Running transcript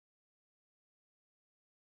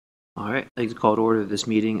All right, I'd like to call to order this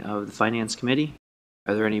meeting of the Finance Committee.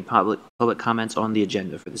 Are there any public comments on the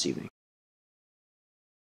agenda for this evening?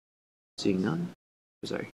 Seeing none.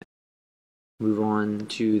 Sorry. Move on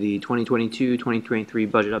to the 2022-2023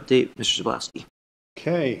 budget update. Mr. Zablowski.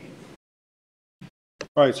 Okay.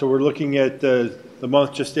 All right, so we're looking at the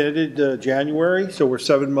month just ended, January. So we're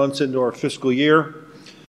 7 months into our fiscal year.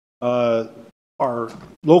 Our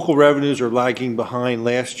local revenues are lagging behind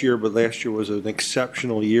last year, but last year was an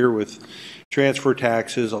exceptional year with transfer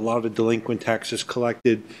taxes, a lot of delinquent taxes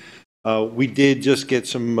collected. We did just get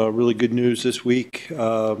some really good news this week.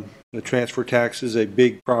 The transfer taxes, a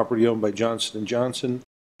big property owned by Johnson & Johnson,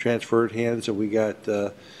 transferred hands, and we got,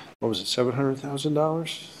 what was it, $700,000?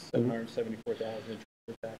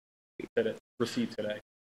 $774,000 received today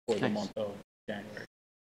for the month of January.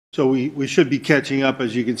 So we should be catching up.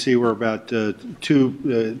 As you can see, we're about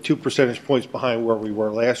two percentage points behind where we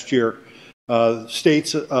were last year.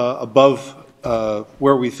 State's above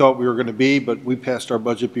where we thought we were going to be, but we passed our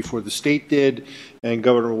budget before the state did, and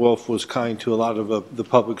Governor Wolf was kind to a lot of the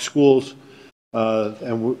public schools,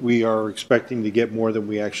 and we are expecting to get more than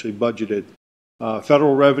we actually budgeted.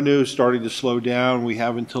 Federal revenue is starting to slow down. We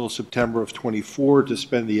have until September of 24 to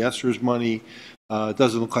spend the ESSER's money. It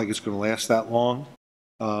doesn't look like it's going to last that long.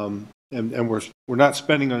 And we're not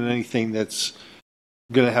spending on anything that's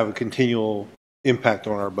going to have a continual impact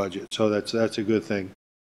on our budget. So that's a good thing.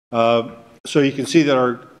 So you can see that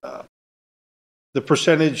our the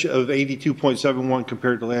percentage of 82.71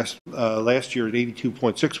 compared to last year at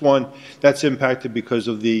 82.61, that's impacted because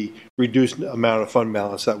of the reduced amount of fund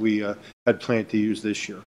balance that we had planned to use this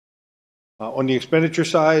year. On the expenditure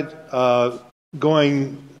side,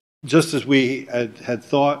 going just as we had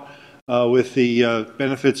thought, with the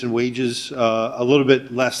benefits and wages a little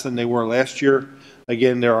bit less than they were last year.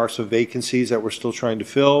 Again, there are some vacancies that we're still trying to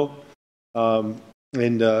fill,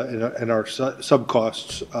 and our sub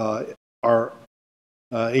costs are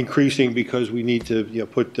increasing because we need to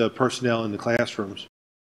put personnel in the classrooms.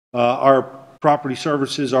 Our property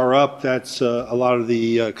services are up. That's a lot of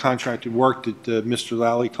the contracted work that Mr.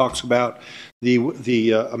 Lally talks about.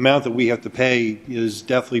 The amount that we have to pay is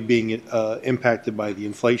definitely being impacted by the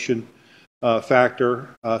inflation factor.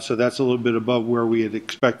 So that's a little bit above where we had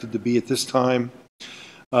expected to be at this time.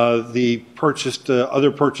 The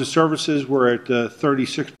other purchased services were at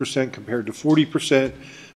 36% compared to 40%.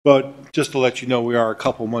 But just to let you know, we are a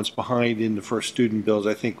couple months behind in the first student bills.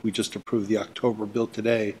 I think we just approved the October bill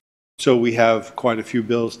today. So we have quite a few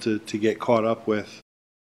bills to get caught up with.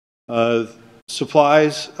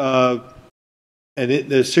 Supplies, and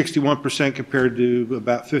there's 61% compared to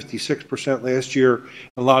about 56% last year.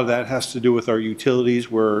 A lot of that has to do with our utilities,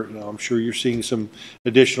 where I'm sure you're seeing some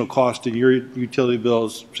additional cost in your utility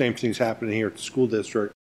bills. Same thing's happening here at the school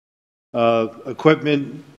district.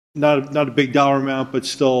 Equipment, not a big dollar amount, but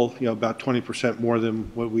still about 20% more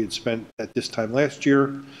than what we had spent at this time last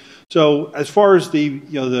year. So as far as the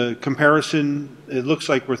the comparison, it looks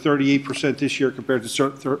like we're 38% this year compared to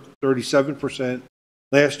 37%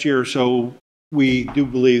 last year. So we do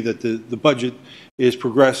believe that the budget is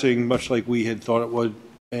progressing much like we had thought it would,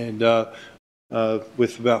 and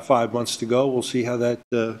with about 5 months to go, we'll see how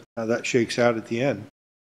that shakes out at the end.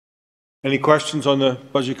 Any questions on the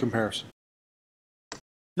budget comparison?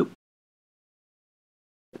 Nope.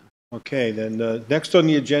 Okay, then next on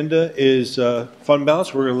the agenda is fund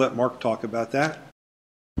balance. We're going to let Mark talk about that.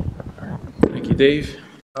 Thank you, Dave.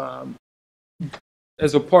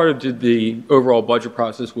 As a part of the overall budget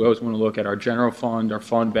process, we always want to look at our general fund, our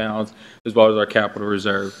fund balance, as well as our capital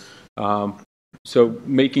reserve. So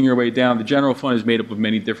making your way down, the general fund is made up of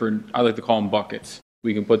many different, I like to call them buckets.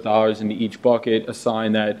 We can put dollars into each bucket,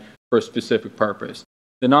 assign that for a specific purpose.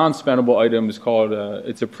 The non-spendable item is called,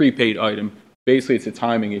 it's a prepaid item. Basically, it's a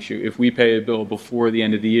timing issue. If we pay a bill before the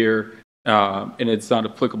end of the year and it's not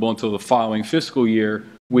applicable until the following fiscal year,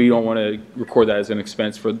 we don't want to record that as an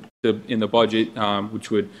expense in the budget,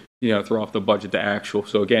 which would throw off the budget to actual.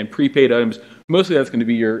 So again, prepaid items, mostly that's going to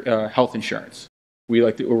be your health insurance.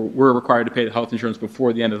 We're required to pay the health insurance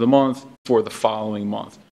before the end of the month for the following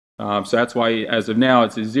month. So that's why, as of now,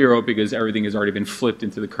 it's a zero because everything has already been flipped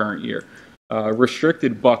into the current year.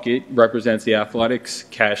 Restricted bucket represents the athletics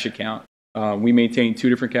cash account. We maintain two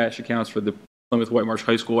different cash accounts for the Plymouth White Marsh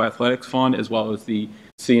High School Athletics Fund as well as the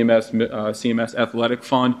CMS Athletic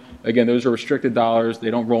Fund. Again, those are restricted dollars. They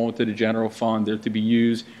don't roll into the general fund. They're to be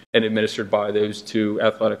used and administered by those two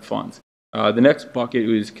athletic funds. The next bucket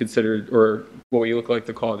is considered, or what we like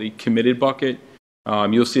to call the committed bucket.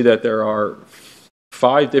 You'll see that there are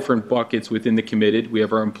 5 different buckets within the committed. We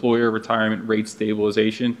have our employer retirement rate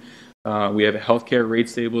stabilization. We have a healthcare rate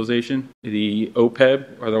stabilization, the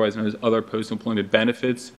OPEB, otherwise known as other post-employment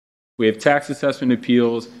benefits. We have tax assessment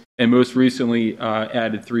appeals, and most recently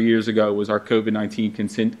added 3 years ago was our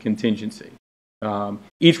COVID-19 contingency.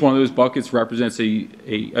 Each one of those buckets represents a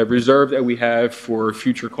reserve that we have for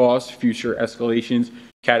future costs, future escalations,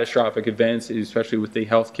 catastrophic events, especially with the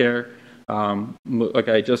healthcare. Like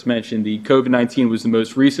I just mentioned, the COVID-19 was the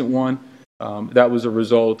most recent one. That was a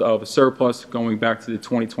result of a surplus going back to the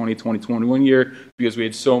 2020-2021 year because we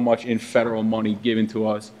had so much in federal money given to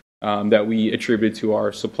us that we attributed to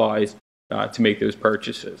our supplies to make those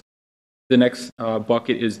purchases. The next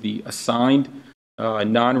bucket is the assigned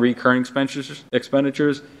non-recurring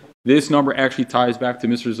expenditures. This number actually ties back to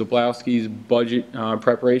Mr. Zablowski's budget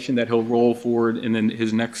preparation that he'll roll forward, and then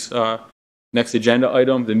his next agenda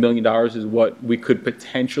item, the $1 million, is what we could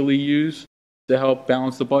potentially use to help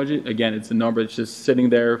balance the budget. Again, it's a number that's just sitting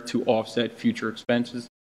there to offset future expenses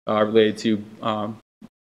related to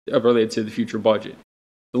the future budget.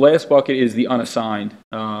 The last bucket is the unassigned.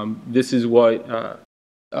 This is what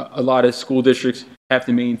a lot of school districts have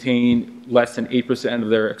to maintain less than 8% of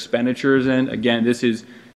their expenditures in. Again,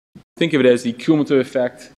 think of it as the cumulative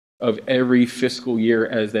effect of every fiscal year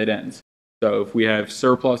as that ends. So if we have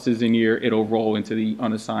surpluses in year, it'll roll into the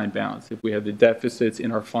unassigned balance. If we have the deficits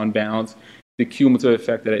in our fund balance, the cumulative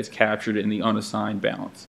effect that is captured in the unassigned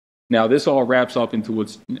balance. Now, this all wraps up into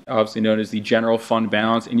what's obviously known as the general fund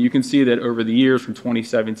balance, and you can see that over the years from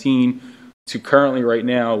 2017 to currently right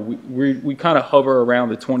now, we kind of hover around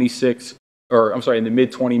the in the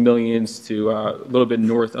mid 20 millions to a little bit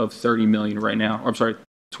north of 30 million right now.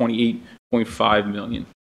 28.5 million.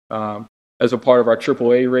 As a part of our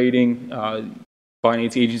AAA rating,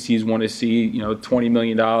 finance agencies want to see $20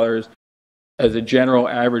 million as a general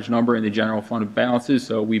average number in the general fund balances.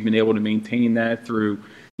 So we've been able to maintain that through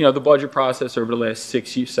the budget process over the last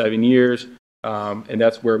 7 years, and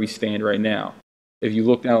that's where we stand right now. If you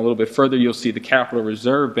look down a little bit further, you'll see the capital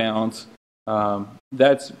reserve balance.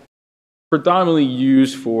 That's predominantly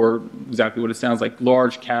used for exactly what it sounds like,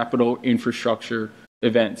 large capital infrastructure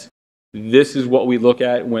events. This is what we look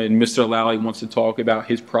at when Mr. Lally wants to talk about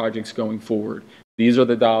his projects going forward. These are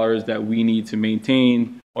the dollars that we need to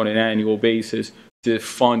maintain on an annual basis to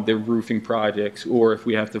fund the roofing projects, or if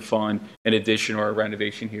we have to fund an addition or a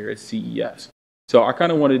renovation here at CES. So I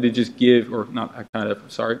kind of wanted to just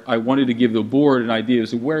I wanted to give the board an idea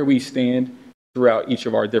as to where we stand throughout each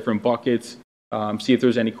of our different buckets, see if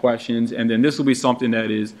there's any questions, and then this will be something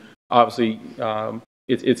that is obviously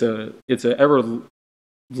it's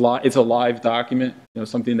a live document,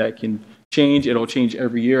 something that can change. It'll change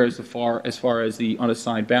every year as far as the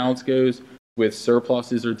unassigned balance goes, with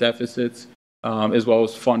surpluses or deficits, as well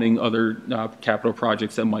as funding other capital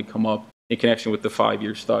projects that might come up in connection with the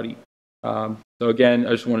 5-year study. So again,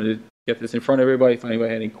 I just wanted to get this in front of everybody if anybody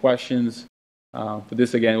had any questions. But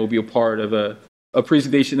this again will be a part of a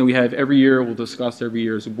presentation that we have every year. We'll discuss every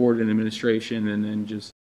year as a board and administration, and then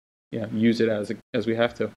just use it as we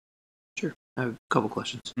have to. Sure. I have a couple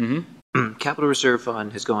questions. Mm-hmm. Capital Reserve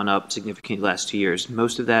Fund has gone up significantly the last 2 years.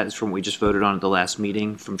 Most of that is from what we just voted on at the last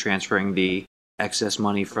meeting, from transferring the excess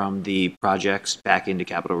money from the projects back into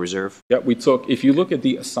Capital Reserve. Yep, if you look at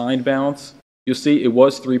the assigned balance, you'll see it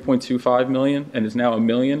was 3.25 million and is now $1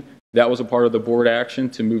 million. That was a part of the board action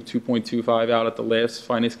to move 2.25 out at the last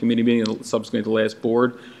finance committee meeting and subsequently the last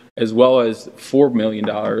board, as well as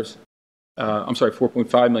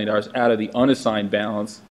 $4.5 million out of the unassigned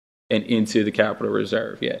balance and into the capital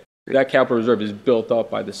reserve. Yeah, that capital reserve is built up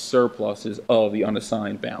by the surpluses of the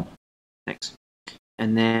unassigned balance. Thanks.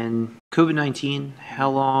 And then COVID-19, how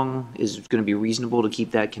long is it going to be reasonable to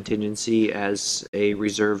keep that contingency as a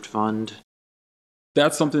reserved fund?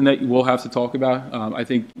 That's something that we'll have to talk about. I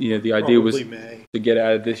think the idea was to get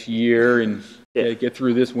out of this year and get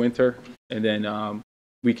through this winter, and then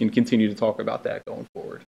we can continue to talk about that going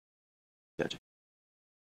forward. Gotcha.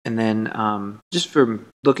 And then just from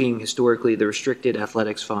looking historically, the restricted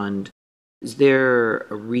athletics fund, is there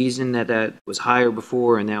a reason that was higher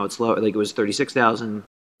before and now it's lower? Like it was 36,000 in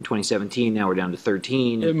 2017, now we're down to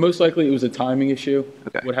 13. Most likely it was a timing issue.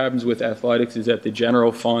 Okay. What happens with athletics is that the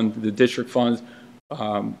general fund, the district funds,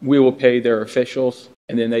 we will pay their officials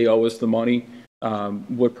and then they owe us the money.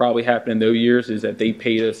 What probably happened in those years is that they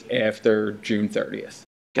paid us after June 30th.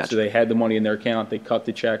 Gotcha. So they had the money in their account. They cut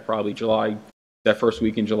the check probably that first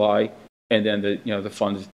week in July, and then the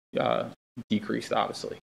funds decreased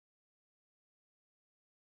obviously.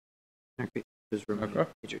 Okay.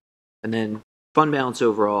 And then fund balance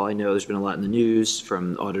overall, I know there's been a lot in the news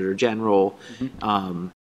from Auditor General. Mm-hmm.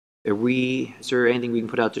 is there anything we can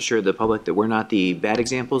put out to assure the public that we're not the bad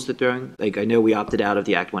examples that they're doing? Like, I know we opted out of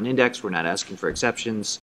the Act 1 index. We're not asking for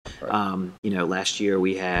exceptions. Right. Last year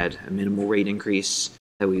we had a minimal rate increase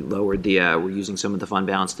that we lowered we're using some of the fund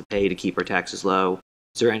balance to pay to keep our taxes low.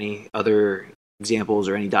 Is there any other examples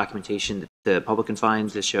or any documentation that the public can find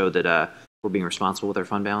to show that we're being responsible with our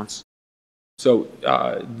fund balance? So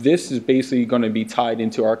this is basically going to be tied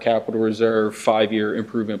into our capital reserve 5-year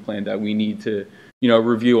improvement plan that we need to,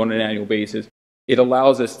 review on an annual basis. It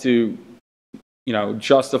allows us to,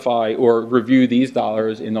 justify or review these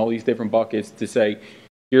dollars in all these different buckets to say,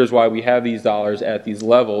 here's why we have these dollars at these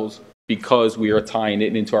levels, because we are tying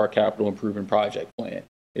it into our capital improvement project plan.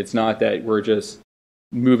 It's not that we're just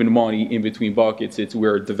moving money in between buckets. It's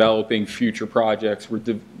we're developing future projects.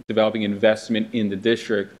 We're developing investment in the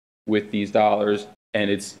district with these dollars,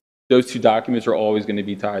 and those two documents are always going to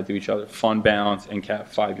be tied to each other: fund balance and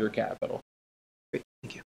 5-year capital. Great,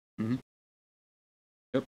 thank you. Mm-hmm.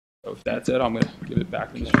 Yep. So if that's it, I'm going to give it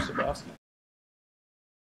back to Mr. Sabowski.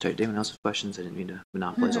 Sorry, did anyone else have questions? I didn't mean to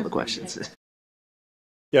monopolize all the questions.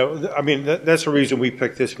 Yeah, I mean, that's the reason we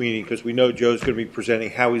picked this meeting, because we know Joe's going to be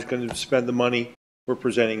presenting how he's going to spend the money. We're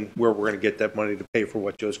presenting where we're going to get that money to pay for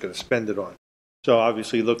what Joe's going to spend it on. So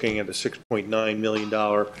obviously looking at a $6.9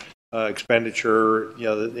 million expenditure,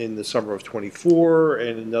 in the summer of '24,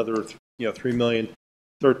 and another, $3 million,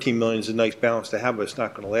 $13 million is a nice balance to have, but it's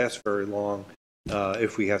not going to last very long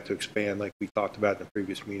if we have to expand like we talked about in the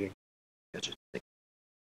previous meeting. Gotcha.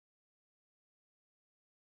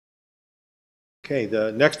 Okay,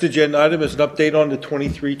 the next agenda item is an update on the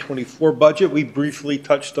 23-24 budget. We briefly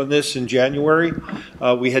touched on this in January.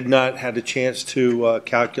 We had not had a chance to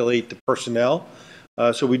calculate the personnel.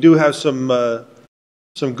 So we do have some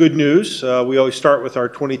good news. We always start with our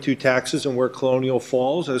 22 taxes and where Colonial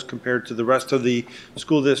falls as compared to the rest of the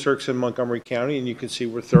school districts in Montgomery County. And you can see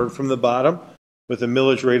we're third from the bottom with a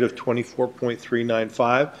millage rate of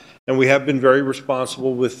 24.395. And we have been very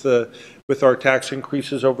responsible with our tax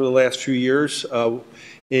increases over the last few years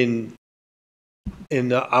in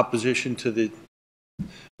opposition to the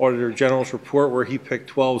Auditor General's report, where he picked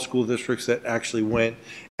 12 school districts that actually went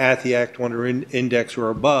at the Act 1 index or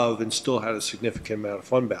above and still had a significant amount of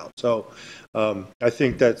fund balance. So I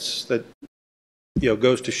think that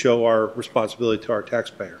goes to show our responsibility to our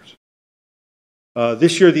taxpayers.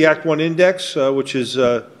 This year, the Act 1 index, which is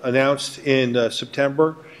announced in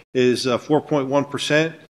September, is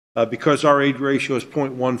 4.1%. Because our age ratio is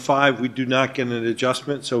 0.15, we do not get an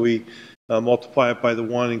adjustment, so we multiply it by the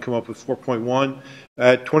 1 and come up with 4.1.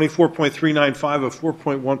 At 24.395, a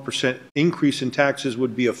 4.1% increase in taxes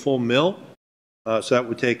would be a full mill. So that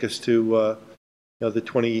would take us to the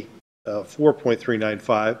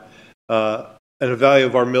 24.395. And the value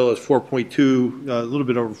of our mill is 4.2, a little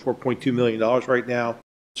bit over $4.2 million right now.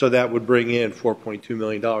 So that would bring in $4.2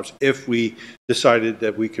 million if we decided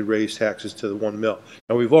that we could raise taxes to the 1 mil.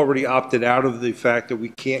 Now, we've already opted out of the fact that we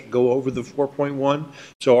can't go over the 4.1,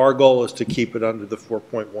 so our goal is to keep it under the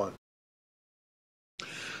 4.1.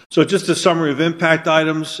 So just a summary of impact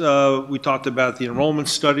items. We talked about the enrollment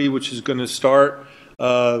study, which is going to start.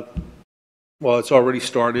 Well, it's already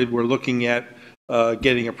started. We're looking at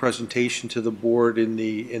getting a presentation to the board in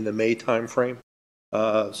the May timeframe.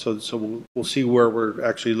 So we'll see where we're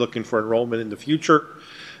actually looking for enrollment in the future.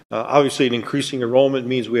 Obviously, an increasing enrollment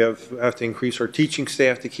means we have to increase our teaching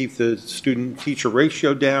staff to keep the student-teacher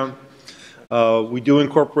ratio down. We do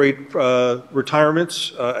incorporate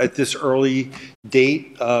retirements at this early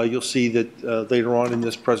date. You'll see that later on in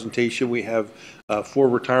this presentation we have 4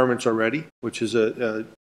 retirements already, which is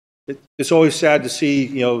it's always sad to see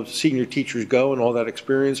senior teachers go and all that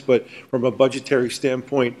experience, but from a budgetary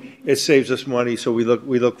standpoint, it saves us money. So we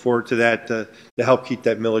look forward to that to help keep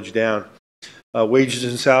that millage down. Wages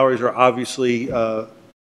and salaries are obviously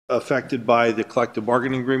affected by the collective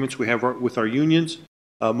bargaining agreements we have with our unions.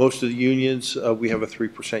 Most of the unions we have a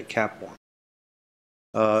 3% cap on.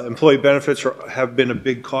 Employee benefits have been a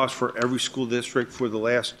big cost for every school district for the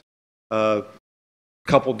last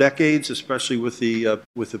couple decades, especially with the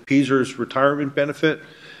PESER's retirement benefit.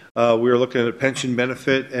 We are looking at a pension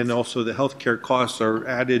benefit, and also the health care costs are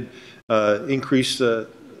added increase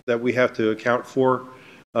that we have to account for.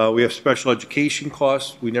 We have special education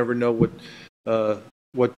costs. We never know what the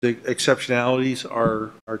exceptionalities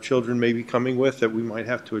our children may be coming with that we might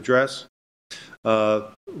have to address.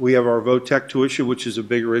 We have our VOTEC tuition, which is a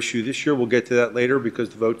bigger issue this year. We'll get to that later because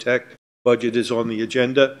the VOTEC budget is on the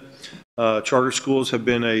agenda. Charter schools have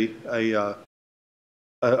been a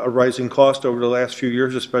rising cost over the last few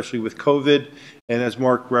years, especially with COVID. And as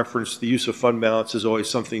Mark referenced, the use of fund balance is always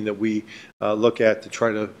something that we look at to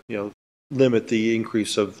try to limit the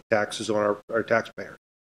increase of taxes on our taxpayers.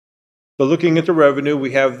 But looking at the revenue,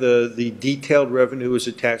 we have the detailed revenue is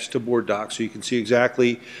attached to board docs, so you can see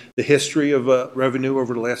exactly the history of revenue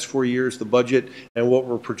over the last 4 years, the budget, and what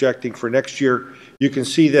we're projecting for next year. You can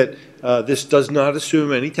see that this does not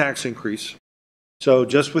assume any tax increase. So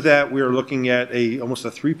just with that, we are looking at almost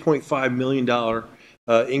a $3.5 million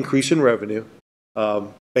increase in revenue,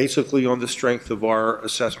 basically on the strength of our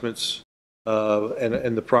assessments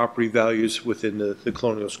and the property values within the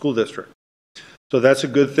Colonial School District. So that's a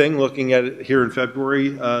good thing. Looking at it here in February,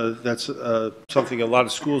 that's something a lot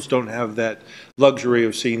of schools don't have that luxury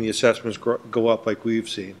of seeing the assessments go up like we've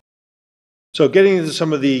seen. So getting into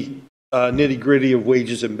some of the nitty-gritty of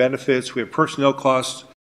wages and benefits, we have personnel costs,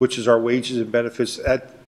 which is our wages and benefits.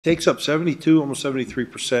 That takes up 72, almost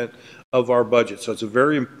 73% of our budget. So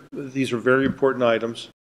these are very important items.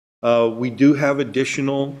 We do have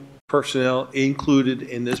additional personnel included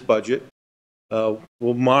in this budget.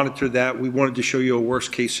 We'll monitor that. We wanted to show you a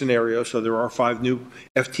worst case scenario, so there are 5 new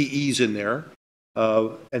FTEs in there.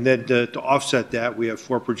 And then to offset that, we have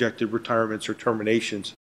 4 projected retirements or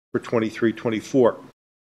terminations for 23-24.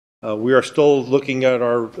 We are still looking at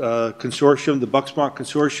our consortium, the Bucksmont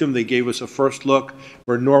Consortium. They gave us a first look.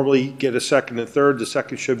 We normally get a second and third. The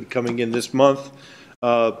second should be coming in this month.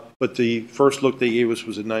 But the first look they gave us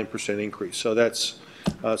was a 9% increase. So that's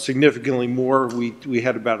significantly more. We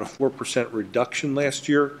had about a 4% reduction last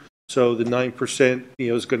year. So the 9%,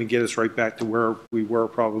 is going to get us right back to where we were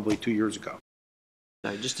probably 2 years ago.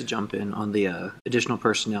 Just to jump in on the additional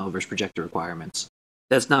personnel versus projected requirements.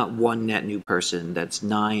 That's not one net new person. That's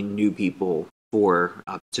 9 new people so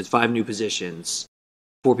it's 5 new positions.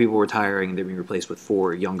 4 people retiring, they're being replaced with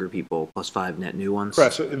 4 younger people plus 5 net new ones.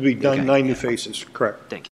 Correct. So it'd be 9 new faces. Correct.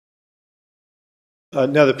 Thank you.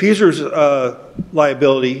 Now the PSERS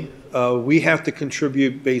liability, we have to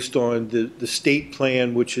contribute based on the state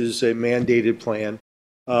plan, which is a mandated plan.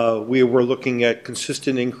 We were looking at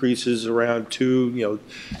consistent increases around 1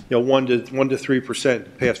 to 3% the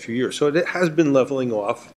past few years. So it has been leveling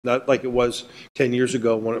off, not like it was 10 years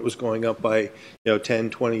ago when it was going up by 10,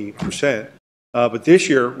 20%. But this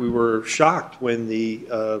year we were shocked when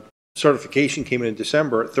the certification came in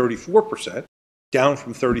December at 34%. Down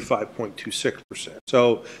from 35.26%.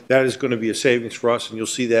 So that is going to be a savings for us, and you'll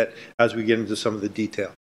see that as we get into some of the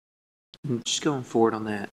detail. Just going forward on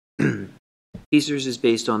that, PSERS is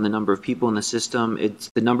based on the number of people in the system.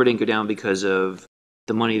 The number didn't go down because of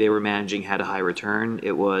the money they were managing had a high return.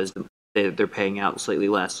 It was they're paying out slightly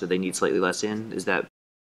less, so they need slightly less in. Is that?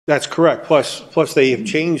 That's correct. Plus they have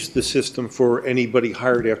changed the system for anybody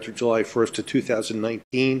hired after July 1st of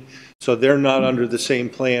 2019. So they're not under the same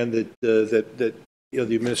plan that the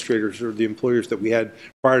administrators or the employers that we had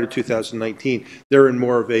prior to 2019. They're in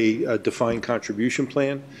more of a defined contribution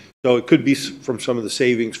plan. So it could be from some of the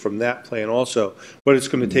savings from that plan also, but it's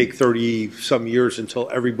going to take 30-some years until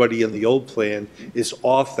everybody in the old plan is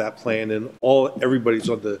off that plan and everybody's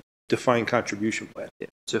on the defined contribution plan. Yeah.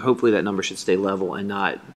 So hopefully that number should stay level and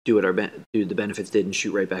not do what the benefits did and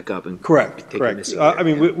shoot right back up. And correct. I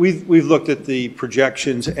mean, we've looked at the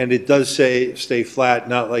projections and it does say stay flat,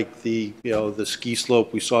 not like the the ski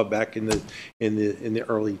slope we saw back in the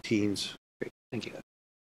early teens. Great. Thank you.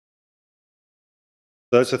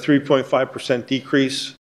 So that's a 3.5%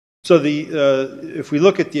 decrease. So if we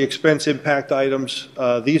look at the expense impact items,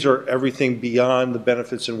 these are everything beyond the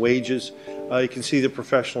benefits and wages. You can see the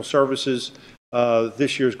professional services.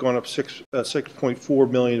 This year's gone up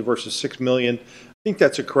 6.4 million versus 6 million. I think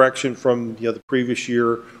that's a correction from the previous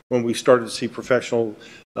year when we started to see professional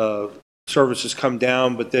services come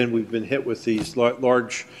down, but then we've been hit with these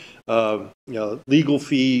large legal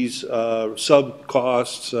fees, sub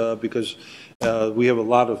costs because we have a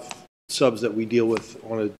lot of subs that we deal with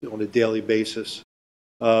on a daily basis.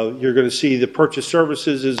 You're going to see the purchase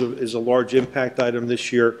services is a large impact item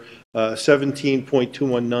this year,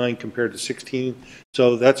 17.219 compared to 16.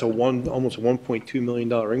 So that's almost a $1.2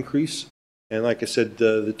 million increase. And like I said,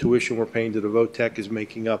 the tuition we're paying to the VOTEC is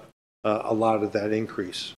making up a lot of that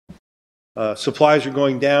increase. Supplies are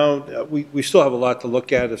going down. We still have a lot to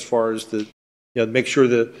look at as far as make sure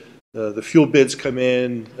that the fuel bids come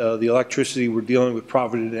in, the electricity. We're dealing with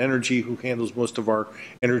Provident Energy, who handles most of our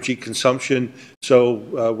energy consumption. So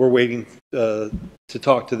we're waiting to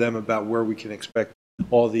talk to them about where we can expect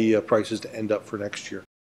all the prices to end up for next year.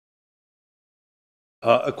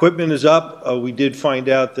 Equipment is up. We did find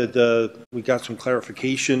out that we got some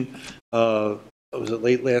clarification. Was it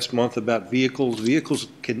late last month about vehicles? Vehicles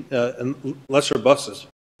can, unless they're buses.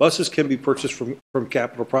 Buses can be purchased from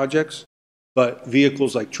capital projects. But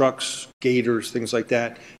vehicles like trucks, gators, things like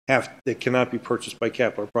that, they cannot be purchased by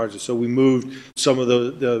capital projects. So we moved some of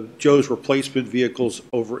the Joe's replacement vehicles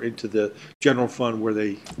over into the general fund where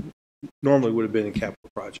they normally would have been in capital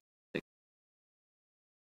projects.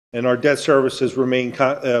 And our debt service has remained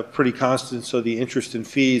pretty constant, so the interest and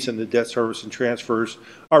fees and the debt service and transfers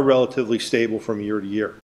are relatively stable from year to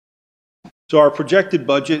year. So our projected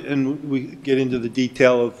budget, and we get into the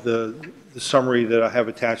detail of the summary that I have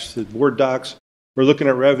attached to the board docs. We're looking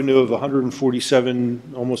at revenue of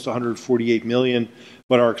 147, almost 148 million,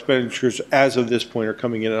 but our expenditures as of this point are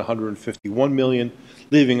coming in at 151 million,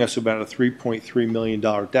 leaving us about a $3.3 million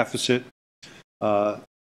deficit.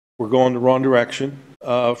 We're going the wrong direction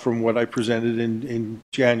from what I presented in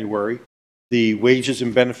January. The wages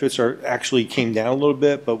and benefits actually came down a little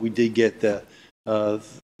bit, but we did get the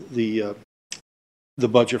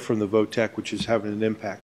budget from the VOTEC, which is having an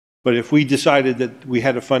impact. But if we decided that we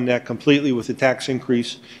had to fund that completely with a tax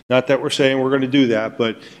increase, not that we're saying we're going to do that,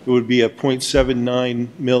 but it would be a 0.79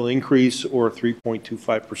 mil increase or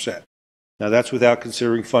 3.25%. Now that's without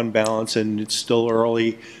considering fund balance, and it's still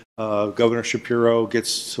early. Governor Shapiro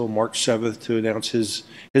gets till March 7th to announce his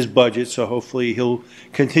budget, so hopefully he'll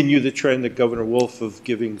continue the trend that Governor Wolf of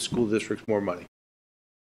giving school districts more money.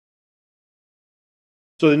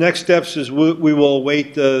 So the next steps is we will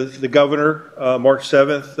await the governor March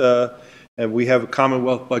 7th, and we have a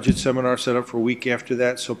Commonwealth budget seminar set up for a week after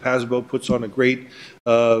that. So PASBO puts on a great,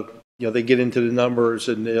 they get into the numbers,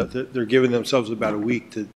 and they're giving themselves about a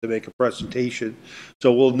week to make a presentation.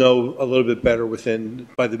 So we'll know a little bit better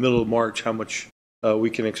by the middle of March how much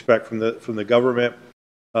we can expect from the government.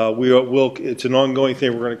 It's an ongoing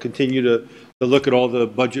thing. We're going to continue to look at all the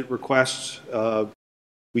budget requests.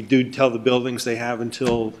 We do tell the buildings they have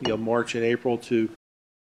until March and April to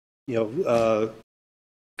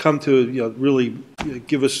come to really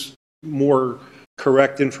give us more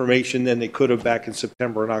correct information than they could have back in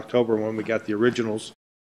September and October when we got the originals.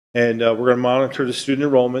 And we're going to monitor the student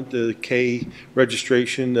enrollment. The K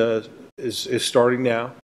registration is starting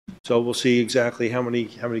now, so we'll see exactly how many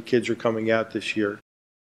kids are coming out this year.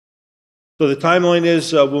 So the timeline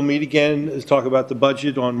is we'll meet again to talk about the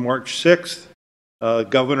budget on March 6th.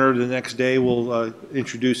 Governor the next day will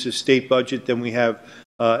introduce his state budget. Then we have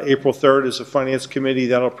April 3rd as a finance committee.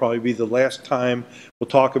 That'll probably be the last time we'll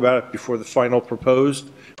talk about it before the final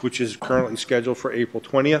proposed, which is currently scheduled for April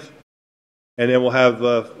 20th. And then we'll have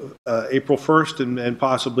April 1st and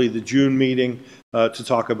possibly the June meeting to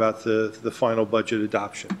talk about the final budget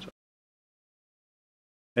adoption. So,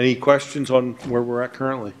 any questions on where we're at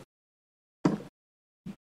currently?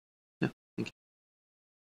 No, thank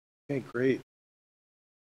you. Okay, great.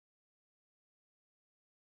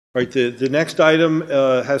 All right, the next item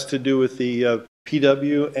has to do with the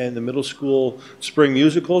PW and the middle school spring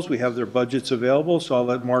musicals. We have their budgets available, so I'll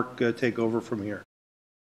let Mark take over from here.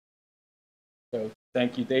 So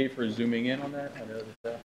thank you, Dave, for zooming in on that. I know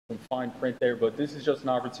there's some fine print there, but this is just an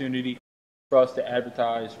opportunity for us to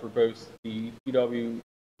advertise for both the PW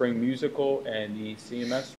Spring Musical and the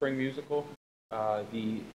CMS Spring Musical.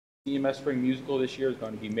 The CMS Spring Musical this year is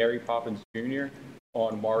going to be Mary Poppins Jr.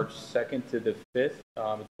 on March 2nd to the 5th.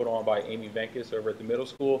 It's put on by Amy Venkis over at the middle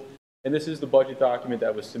school. And this is the budget document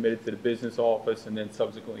that was submitted to the business office and then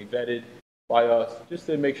subsequently vetted by us, just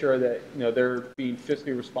to make sure that they're being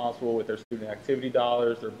fiscally responsible with their student activity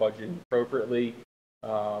dollars, they're budgeting appropriately,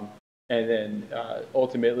 and then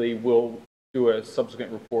ultimately we'll do a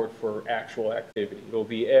subsequent report for actual activity. It'll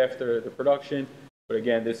be after the production, but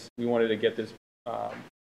again, we wanted to get this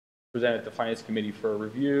presented to the Finance Committee for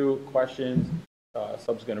review, questions,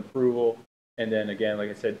 subsequent approval, and then again, like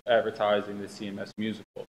I said, advertising the CMS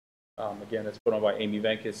musical. Again, that's put on by Amy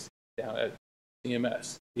Venkis down at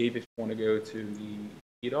CMS. Dave, if you want to go to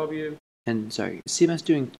the PW. And sorry, is CMS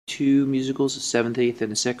doing two musicals, a 7th, 8th,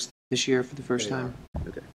 and a 6th this year for the first time?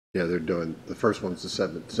 Okay. Yeah, they're doing, the first one's the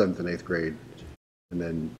 7th and 8th grade. And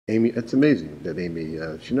then Amy, it's amazing that Amy,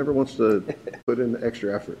 she never wants to put in the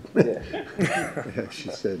extra effort. Yeah, she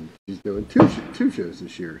said she's doing two shows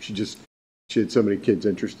this year. She had so many kids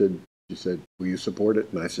interested. She said, will you support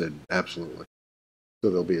it? And I said, absolutely. So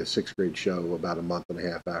there'll be a 6th grade show about a month and a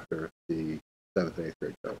half after the 7th and 8th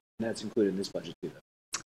grade show. And that's included in this budget too,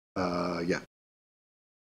 though? Yeah.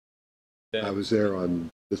 I was there on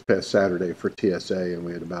this past Saturday for TSA, and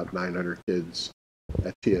we had about 900 kids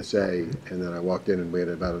at TSA, and then I walked in and we had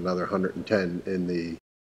about another 110 in the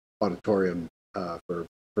auditorium for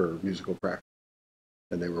musical practice.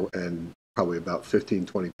 And probably about 15,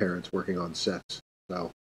 20 parents working on sets. So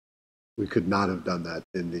we could not have done that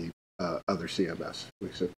in the other CMS. We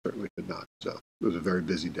certainly could not. So it was a very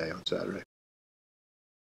busy day on Saturday.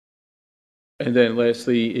 And then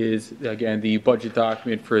lastly is, again, the budget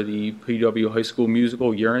document for the PW High School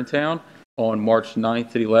musical Urinetown on March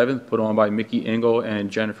 9th to the 11th, put on by Mickey Engel and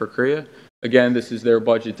Jennifer Crea. Again, this is their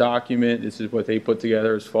budget document. This is what they put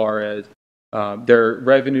together as far as their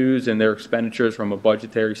revenues and their expenditures from a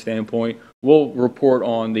budgetary standpoint. We'll report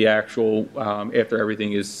on the actual after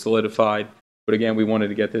everything is solidified. But again, we wanted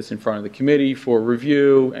to get this in front of the committee for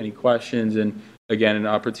review, any questions, and again, an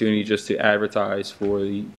opportunity just to advertise for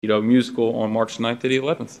the PW musical on March 9th to the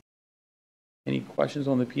 11th. Any questions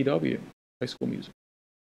on the PW High School musical?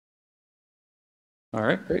 All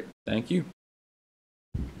right, great. Thank you.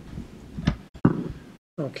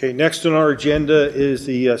 Okay, next on our agenda is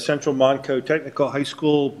the Central Monco Technical High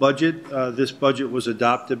School budget. This budget was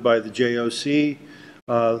adopted by the JOC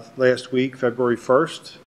last week, February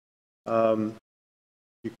 1st.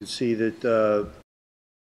 You can see that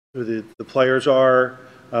who the players are.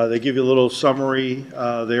 They give you a little summary.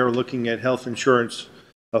 They are looking at health insurance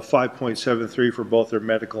of 5.73 for both their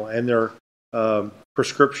medical and their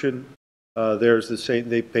prescription. There's the same.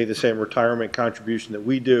 They pay the same retirement contribution that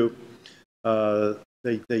we do.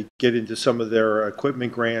 They get into some of their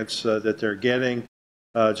equipment grants that they're getting,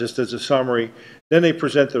 just as a summary. Then they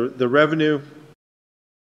present the revenue,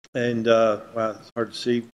 and well, it's hard to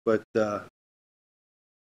see, but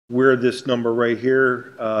we're this number right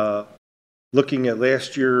here. Looking at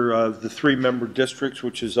last year, the 3 member districts,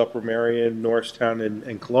 which is Upper Merion, Norristown,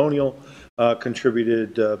 and Colonial,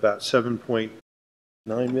 contributed about $7.9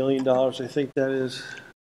 million, I think that is,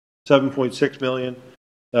 $7.6 million.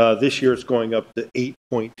 This year it's going up to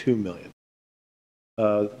 $8.2 million.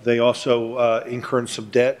 They also incurred some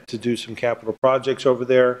debt to do some capital projects over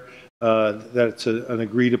there. That's an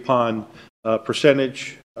agreed upon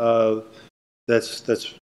percentage.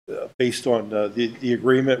 That's based on the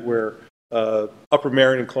agreement where Upper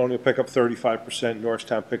Merion and Colonial pick up 35%,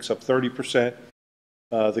 Norristown picks up 30%.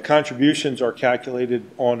 The contributions are calculated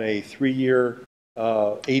on a 3-year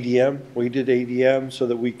ADM, weighted ADM, so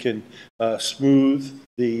that we can smooth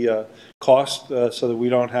the cost so that we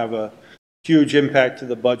don't have a huge impact to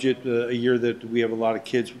the budget a year that we have a lot of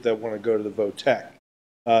kids that want to go to the VOTEC.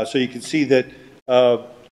 So you can see that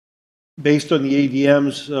based on the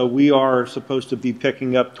ADMs, we are supposed to be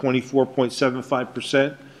picking up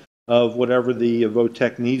 24.75% of whatever the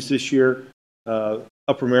VOTEC needs this year.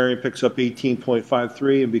 Upper Merion picks up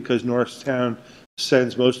 18.53, and because Norristown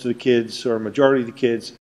sends most of the kids, or majority of the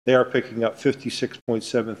kids, they are picking up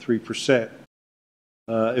 56.73%.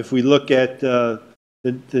 If we look at the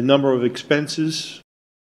number of expenses,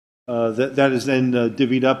 that is then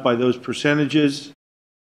divvied up by those percentages,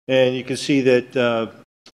 and you can see that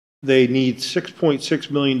they need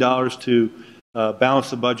 $6.6 million to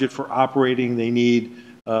balance the budget for operating. They need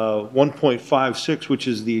 1.56, which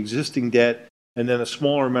is the existing debt, and then a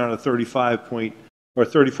smaller amount of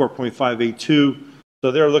 34.582.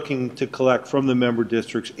 So they're looking to collect from the member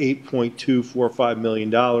districts $8.245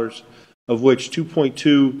 million, of which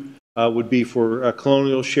 2.2 would be for a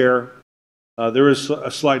Colonial share. There is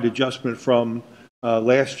a slight adjustment from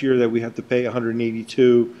last year that we have to pay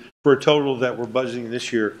 182 for a total that we're budgeting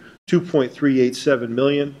this year, 2.387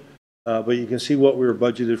 million. But you can see what we were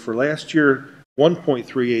budgeted for last year,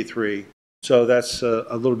 1.383. So that's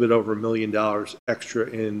a little bit over $1 million extra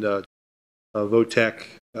in VOTEC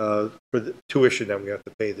for the tuition that we have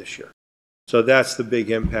to pay this year. So that's the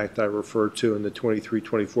big impact I referred to in the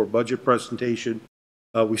 23-24 budget presentation.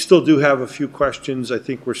 We still do have a few questions. I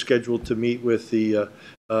think we're scheduled to meet with the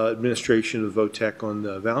administration of VOTEC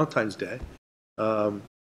on Valentine's Day. So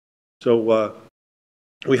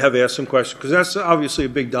we have asked some questions, because that's obviously a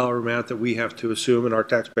big dollar amount that we have to assume and our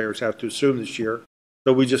taxpayers have to assume this year.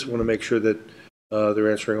 So we just want to make sure that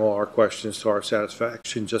they're answering all our questions to our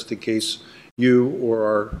satisfaction, just in case you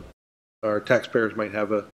or our taxpayers might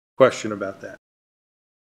have a question about that.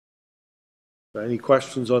 Any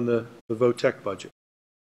questions on the VOTEC budget?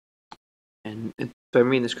 And if I'm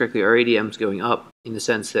reading this correctly, our ADM's going up in the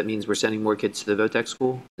sense that means we're sending more kids to the VOTEC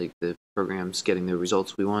school, like the program's getting the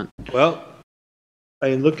results we want. Well,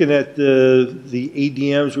 I'm looking at the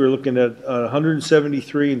ADMs. We're looking at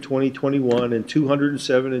 173 in 2021 and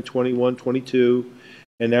 207 in 21-22,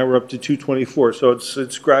 and now we're up to 224. So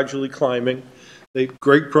it's gradually climbing. They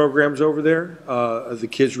great programs over there. The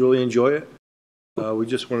kids really enjoy it. We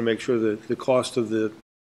just want to make sure that the cost of the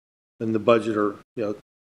and the budget are,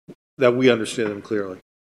 that we understand them clearly.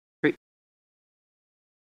 Great.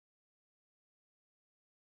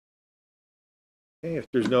 Okay, if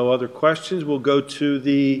there's no other questions, we'll go to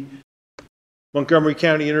the Montgomery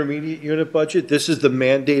County Intermediate Unit budget. This is the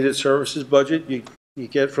mandated services budget. you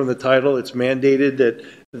get from the title, it's mandated that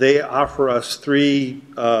they offer us they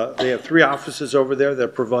have 3 offices over there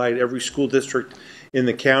that provide every school district in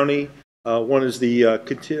the county. One is the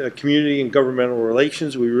Community and Governmental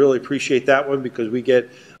Relations. We really appreciate that one because we get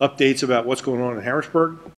updates about what's going on in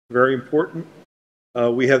Harrisburg. Very important.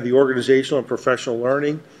 We have the Organizational and Professional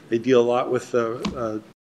Learning. They deal a lot with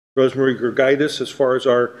Rosemary Gergaitis as far as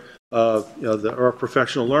our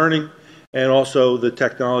professional learning, and also the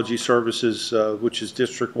Technology Services, which is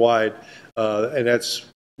district-wide, and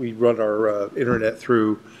we run our internet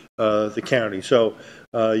through the county. So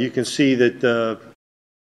you can see that a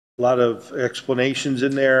lot of explanations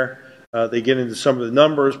in there. They get into some of the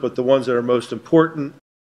numbers, but the ones that are most important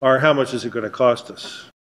are how much is it going to cost us.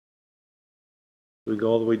 We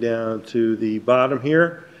go all the way down to the bottom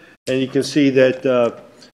here, and you can see that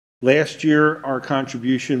last year our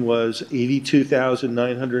contribution was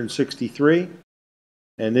 $82,963,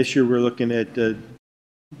 and this year we're looking at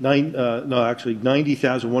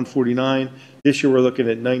 $90,149. This year we're looking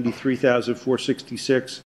at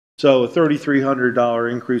 $93,466. So a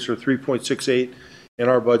 $3,300 increase, or 3.68 in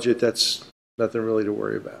our budget. That's nothing really to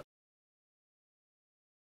worry about.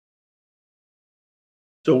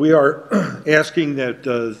 So we are asking that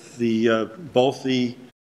both the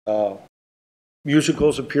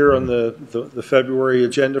musicals appear on the February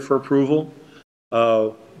agenda for approval.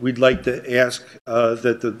 We'd like to ask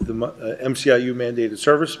that the MCIU mandated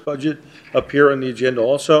service budget appear on the agenda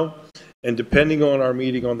also. And depending on our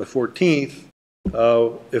meeting on the 14th,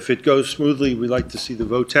 if it goes smoothly, we'd like to see the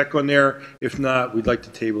VOTEC on there. If not, we'd like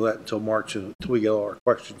to table that until March, until we get all our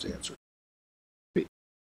questions answered.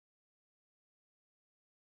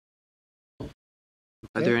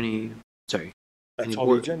 Are there any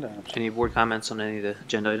board comments on any of the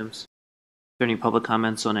agenda items? Are there any public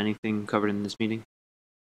comments on anything covered in this meeting?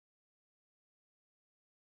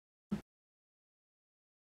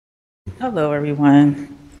 Hello,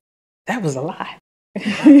 everyone. That was a lot.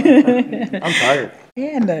 I'm tired.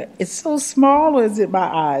 And it's so small, or is it my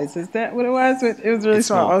eyes? Is that what it was? It was really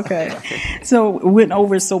small. Okay. So we went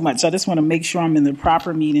over so much. I just want to make sure I'm in the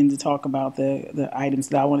proper meeting to talk about the items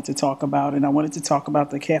that I wanted to talk about. And I wanted to talk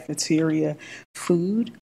about the cafeteria,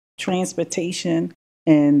 food, transportation,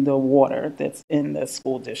 and the water that's in the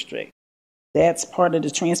school district. That's part of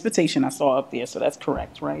the transportation I saw up there, so that's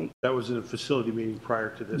correct, right? That was in a facility meeting prior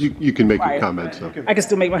to this. You can make your comments. So. I can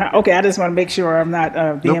still make my, okay, I just want to make sure I'm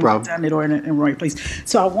not being redundant or in the right place.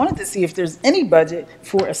 So I wanted to see if there's any budget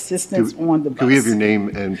for assistance on the bus. Can we have your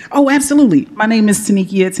name and? Oh, absolutely. My name is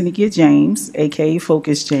Tanikia James, a.k.a.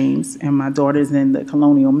 Focus James, and my daughter's in the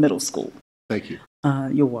Colonial Middle School. Thank you.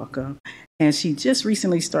 You're welcome. And she just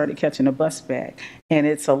recently started catching a bus back. And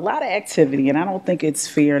it's a lot of activity, and I don't think it's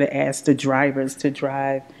fair to ask the drivers to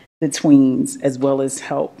drive the tweens as well as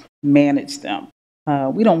help manage them.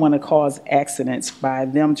 We don't want to cause accidents by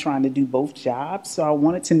them trying to do both jobs. So I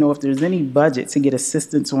wanted to know if there's any budget to get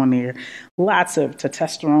assistance on there. Lots of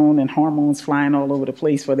testosterone and hormones flying all over the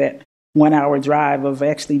place for that 1 hour drive of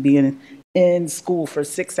actually being in school for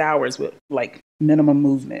 6 hours with like minimum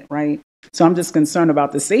movement, right? So I'm just concerned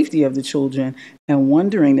about the safety of the children and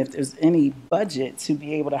wondering if there's any budget to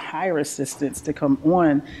be able to hire assistants to come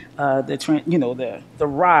on the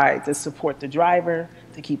ride to support the driver,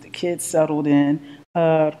 to keep the kids settled in.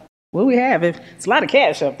 What do we have? It's a lot of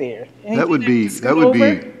cash up there. That would be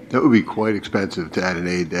quite expensive to add an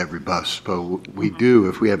aide to every bus. But we do,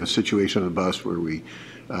 if we have a situation on the bus where we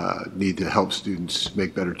need to help students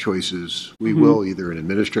make better choices, we will either an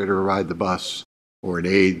administrator ride the bus or an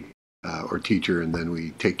aide. Or teacher, and then we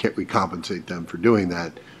compensate them for doing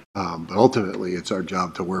that. But ultimately, it's our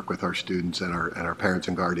job to work with our students and our parents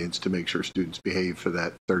and guardians to make sure students behave for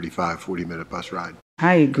that 40-minute bus ride.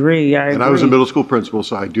 I agree. I was a middle school principal,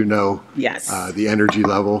 so I do know the energy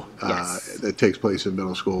level that takes place in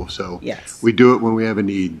middle school. So we do it when we have a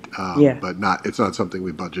need, but it's not something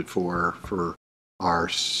we budget for our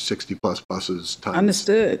 60-plus buses.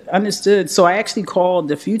 Understood. So I actually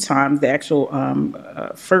called a few times the actual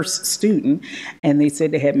first student, and they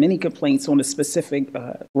said they had many complaints on a specific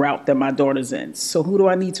route that my daughter's in. So who do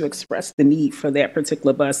I need to express the need for that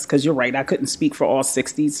particular bus? Because you're right, I couldn't speak for all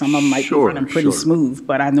 60. Some of them might be running pretty smooth,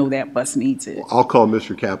 but I know that bus needs it. Well, I'll call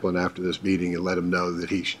Mr. Kaplan after this meeting and let him know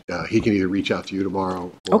that he can either reach out to you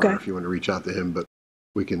tomorrow or if you want to reach out to him, but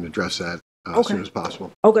we can address that as soon as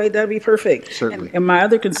possible. Okay, that'd be perfect. Certainly. And my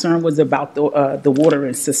other concern was about the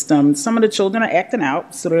watering system. Some of the children are acting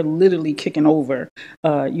out, so they're literally kicking over,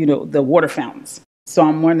 the water fountains. So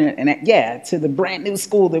I'm wondering, to the brand new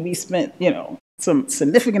school that we spent, some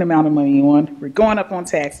significant amount of money on. We're going up on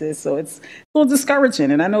taxes, so it's a little discouraging.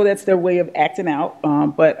 And I know that's their way of acting out,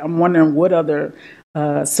 but I'm wondering what other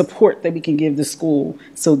support that we can give the school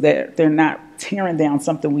so that they're not tearing down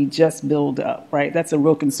something we just build up, right? That's a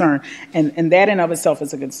real concern. And that in of itself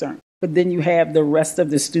is a concern. But then you have the rest of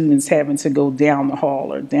the students having to go down the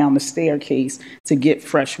hall or down the staircase to get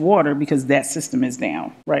fresh water because that system is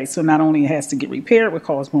down, right? So not only it has to get repaired, which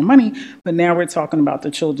costs more money, but now we're talking about the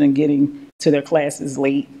children getting to their classes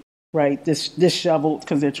late, right? This shovel,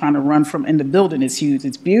 because they're trying to run from in the building, is huge.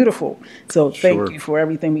 It's beautiful. So thank you for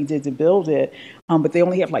everything we did to build it. But they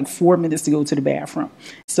only have like 4 minutes to go to the bathroom.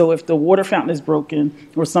 So if the water fountain is broken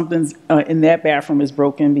or something's in that bathroom is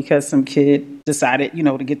broken because some kid decided,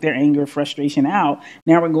 to get their anger, frustration out,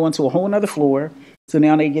 now we're going to a whole nother floor. So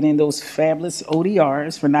now they get in those fabulous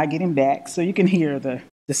ODRs for not getting back. So you can hear the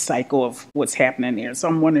cycle of what's happening there. So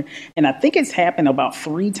I'm wondering, and I think it's happened about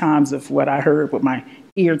 3 times of what I heard with my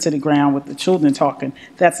ear to the ground with the children talking.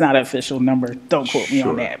 That's not an official number. Don't quote me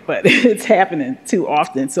on that, but it's happening too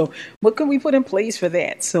often. So what could we put in place for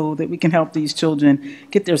that so that we can help these children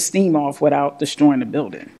get their steam off without destroying the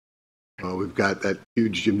building? Well, we've got that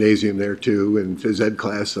huge gymnasium there too, and phys ed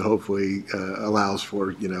class that hopefully allows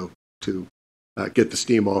for, to get the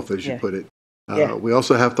steam off, as you put it. We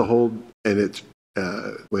also have to hold, and it's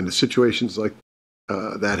when the situations like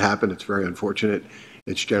that happen, it's very unfortunate.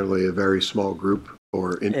 It's generally a very small group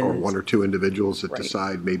or 1 or 2 individuals that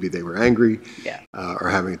decide maybe they were angry or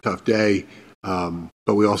having a tough day.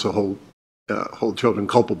 But we also hold children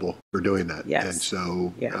culpable for doing that. And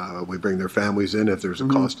so we bring their families in. If there's a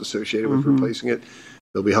cost associated with replacing it,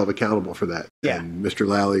 they'll be held accountable for that. And Mr.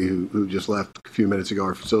 Lally, who just left a few minutes ago,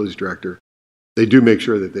 our facilities director, they do make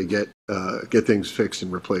sure that they get things fixed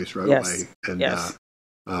and replaced right away.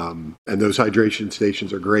 And those hydration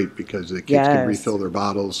stations are great because the kids can refill their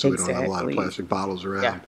bottles, so we don't have a lot of plastic bottles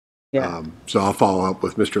around. So I'll follow up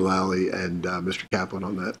with Mr. Lally and Mr. Kaplan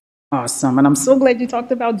on that. Awesome. And I'm so glad you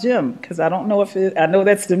talked about gym, because I don't know I know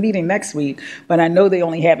that's the meeting next week, but I know they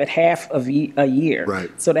only have it half of a year. Right.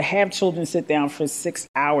 So to have children sit down for 6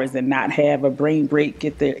 hours and not have a brain break,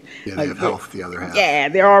 get their... they have health the other half. Yeah,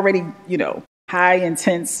 they're already, high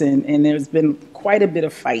intense, and there's been quite a bit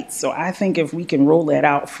of fights. So I think if we can roll that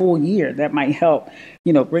out full year, that might help,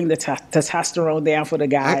 bring the testosterone down for the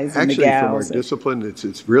guys and the gals. Actually, from our discipline,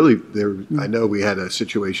 it's really there. I know we had a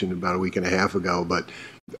situation about a week and a half ago, but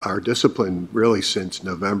our discipline really since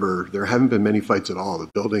November, there haven't been many fights at all. The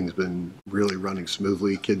building's been really running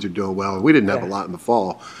smoothly. Kids are doing well. We didn't have a lot in the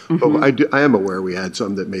fall, but I am aware we had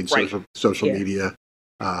some that made social media.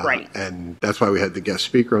 And that's why we had the guest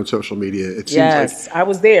speaker on social media. It seems like, I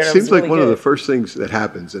was there. It seems like one of the first things that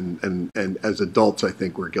happens, and as adults, I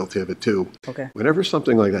think we're guilty of it too. Whenever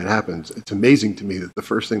something like that happens, it's amazing to me that the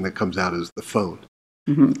first thing that comes out is the phone.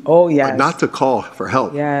 Oh, yes. Not to call for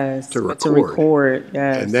help. To record.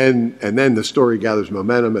 Yes. And then the story gathers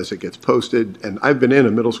momentum as it gets posted. And I've been in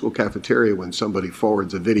a middle school cafeteria when somebody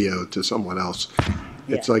forwards a video to someone else.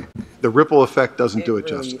 It's like the ripple effect doesn't do it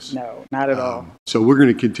justice. No, not at all. So we're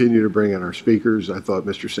going to continue to bring in our speakers. I thought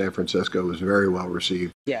Mr. San Francisco was very well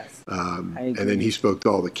received. Yes. And then he spoke to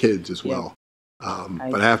all the kids as well.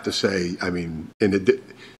 But I have to say, I mean,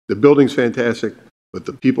 the building's fantastic, but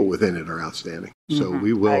the people within it are outstanding. So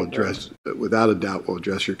we will address, without a doubt, we'll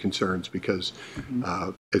address your concerns because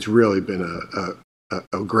it's really been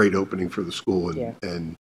a great opening for the school.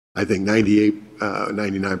 And I think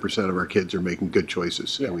 99% of our kids are making good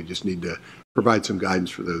choices, and we just need to provide some guidance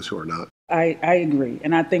for those who are not. I agree,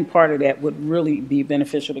 and I think part of that would really be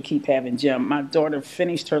beneficial to keep having gym. My daughter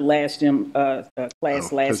finished her last gym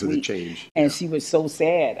class last week, and she was so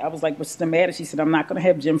sad. I was like, what's the matter? She said, I'm not going to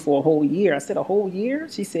have gym for a whole year. I said, a whole year?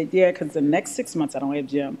 She said, yeah, because the next 6 months I don't have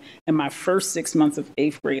gym, and my first 6 months of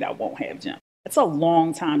 8th grade I won't have gym. That's a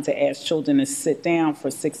long time to ask children to sit down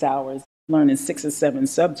for 6 hours learning 6 or 7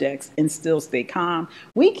 subjects and still stay calm.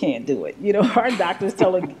 We can't do it. Our doctors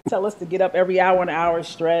tell us to get up every hour, an hour,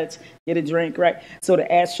 stretch, get a drink, right? So to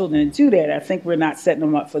ask children to do that, I think we're not setting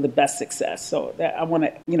them up for the best success. So I want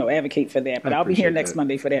to, advocate for that. But I'll be here next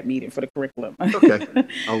Monday for that meeting for the curriculum. Okay.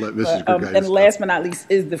 I'll let Mrs. Gergais And last but not least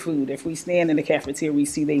is the food. If we stand in the cafeteria, we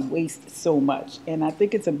see they waste so much. And I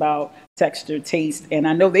think it's about texture, taste, and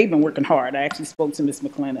I know they've been working hard. I actually spoke to Ms.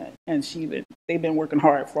 McClenna, and they've been working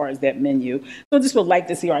hard as far as that menu. So I just would like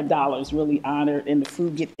to see our dollars really honored and the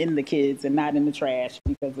food get in the kids and not in the trash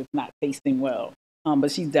because it's not tasting well.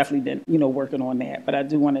 But she's definitely been, working on that. But I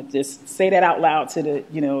do want to just say that out loud to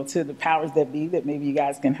the powers that be, that maybe you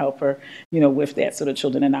guys can help her, with that, so the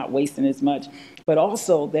children are not wasting as much. But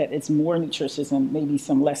also that it's more nutritious and maybe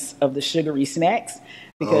some less of the sugary snacks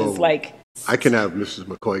because I can have Mrs.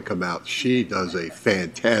 McCoy come out. She does a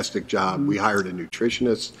fantastic job. We hired a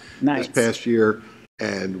nutritionist this past year,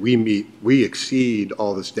 and we exceed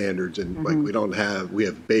all the standards, and like we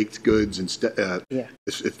have baked goods instead.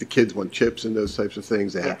 If the kids want chips and those types of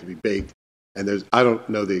things, they have to be baked. And I don't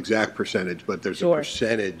know the exact percentage, but there's a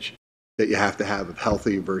percentage that you have to have of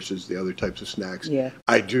healthy versus the other types of snacks. Yeah.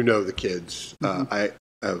 I do know the kids. I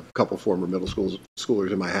have a couple former middle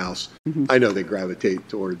schoolers in my house. I know they gravitate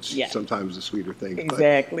towards sometimes the sweeter things.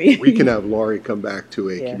 Exactly. We can have Laurie come back to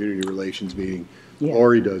a community relations meeting.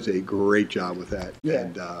 Laurie does a great job with that.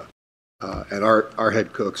 And our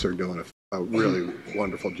head cooks are doing a really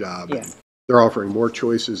wonderful job. And they're offering more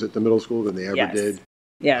choices at the middle school than they ever did.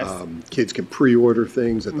 Yes. Kids can pre-order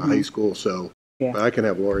things at the high school, so but I can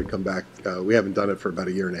have Laurie come back. We haven't done it for about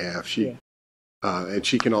a year and a half. And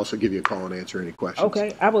she can also give you a call and answer any questions.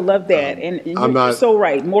 Okay, I would love that. And you're so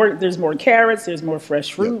right. There's more carrots. There's more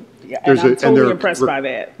fresh fruit. And I'm totally impressed by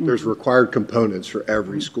that. There's required components for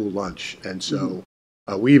every school lunch, and so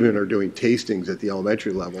we even are doing tastings at the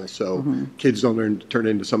elementary level. So kids don't turn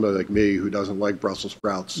into somebody like me who doesn't like Brussels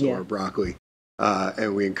sprouts or broccoli.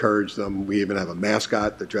 And we encourage them. We even have a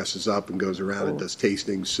mascot that dresses up and goes around and does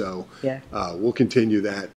tastings. So we'll continue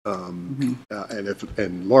that.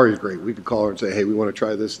 And Laurie's great. We could call her and say, hey, we want to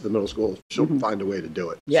try this at the middle school. She'll find a way to do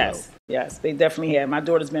it. Yes, yes, they definitely have. My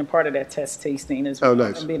daughter's been part of that test tasting as well. Oh,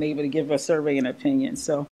 nice. And being able to give a survey and opinion.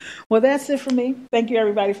 So, well, that's it for me. Thank you,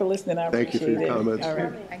 everybody, for listening. I appreciate it. Thank you for your comments. All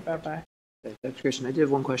right. Bye-bye. Dr. Christian, I did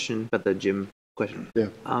have one question about the gym question. Yeah.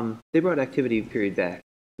 They brought activity period back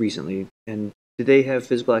recently, and do they have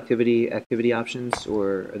physical activity options,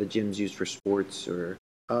 or are the gyms used for sports? Or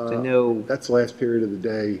I know that's the last period of the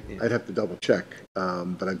day. Yeah. I'd have to double check,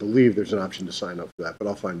 but I believe there's an option to sign up for that. But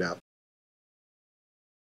I'll find out.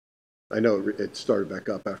 I know it started back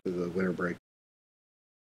up after the winter break.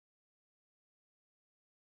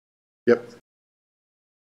 Yep.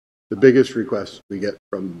 The biggest request we get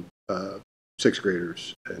from sixth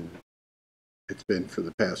graders, and it's been for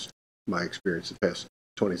my experience, the past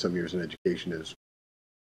 20-some years in education, is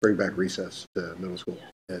bring back recess to middle school.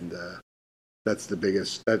 And that's the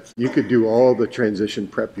biggest. You could do all the transition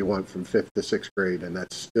prep you want from 5th to 6th grade, and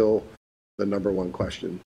that's still the number one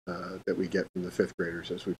question that we get from the 5th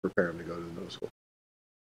graders as we prepare them to go to the middle school.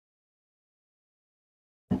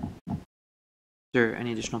 Is there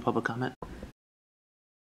any additional public comment?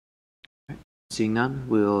 Right. Seeing none,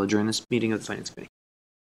 we'll adjourn this meeting of the Finance Committee.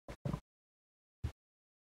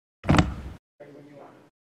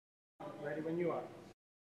 Ready when you are.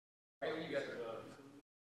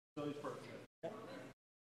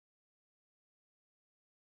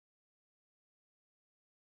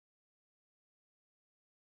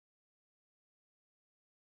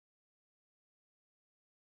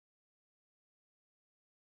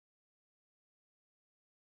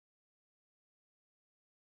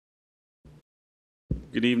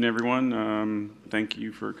 Good evening, everyone. Thank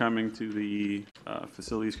you for coming to the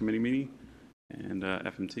Facilities Committee meeting and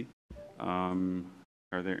FMT.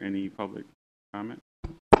 Are there any public comment?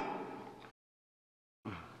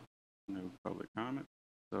 No public comment.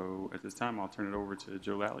 So at this time, I'll turn it over to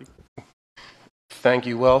Joe Lally. Thank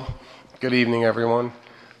you, Will. Good evening, everyone.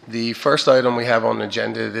 The first item we have on the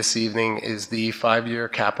agenda this evening is the 5-year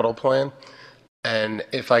capital plan. And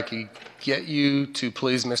if I could get you to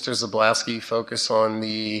please, Mr. Zablowski, focus on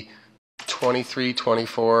the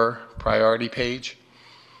 23-24 priority page.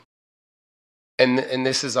 And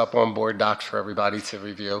this is up on board docs for everybody to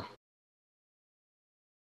review.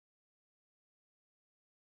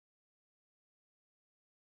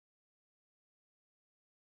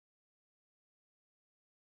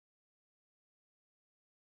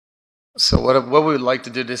 So what we would like to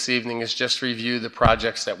do this evening is just review the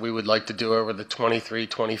projects that we would like to do over the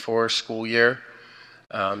 23-24 school year.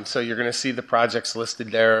 So you're going to see the projects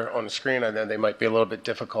listed there on the screen. I know they might be a little bit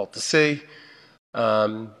difficult to see.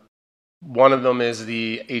 One of them is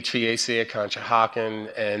the HVAC at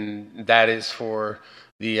Conshohocken, and that is for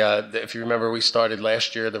if you remember, we started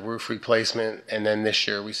last year the roof replacement, and then this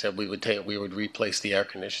year we said we would replace the air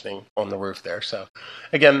conditioning on the roof there. So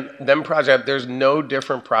again, there's no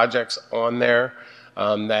different projects on there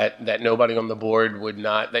that nobody on the board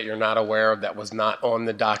that you're not aware of, that was not on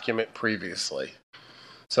the document previously.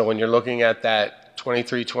 So when you're looking at that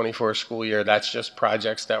 23-24 school year, that's just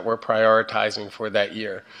projects that we're prioritizing for that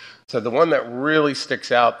year. So the one that really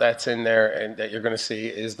sticks out that's in there and that you're going to see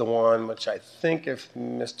is the one which I think, if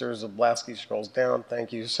Mr. Zablowski scrolls down,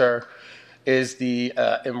 thank you, sir, is the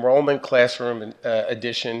enrollment classroom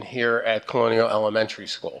addition here at Colonial Elementary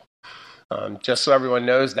School. Just so everyone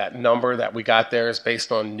knows, that number that we got there is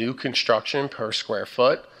based on new construction per square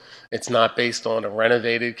foot. It's not based on a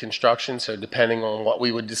renovated construction, so depending on what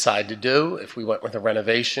we would decide to do, if we went with a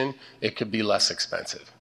renovation, it could be less expensive.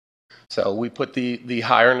 So we put the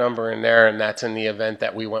higher number in there, and that's in the event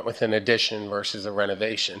that we went with an addition versus a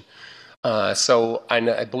renovation. So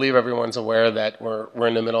I believe everyone's aware that we're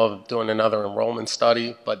in the middle of doing another enrollment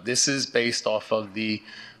study, but this is based off of the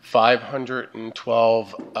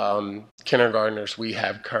 512 kindergartners we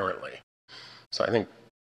have currently. So I think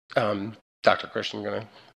Dr. Christian,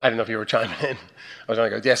 I don't know if you were chiming in. I was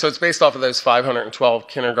going to go, yeah, so it's based off of those 512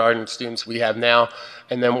 kindergarten students we have now,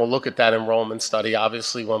 and then we'll look at that enrollment study,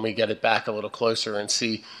 obviously, when we get it back a little closer and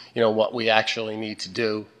see, what we actually need to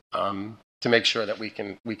do to make sure that we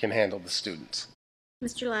can handle the students.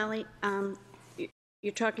 Mr. Lally,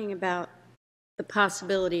 you're talking about the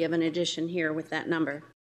possibility of an addition here with that number.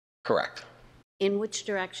 Correct. In which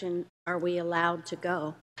direction are we allowed to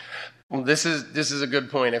go? Well, this is a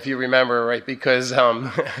good point. If you remember, right, because we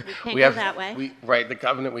can't go that way. The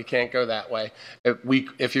covenant, we can't go that way.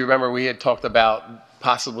 If you remember, we had talked about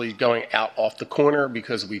possibly going out off the corner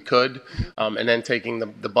because we could, and then taking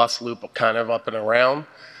the bus loop kind of up and around.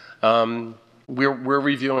 We're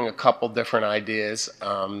reviewing a couple different ideas.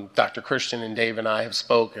 Dr. Christian and Dave and I have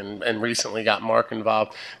spoken and recently got Mark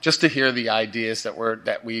involved just to hear the ideas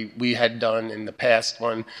that we had done in the past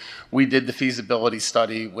when we did the feasibility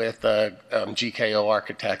study with GKO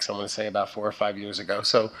Architects, I'm going to say about 4 or 5 years ago.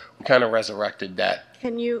 So we kind of resurrected that.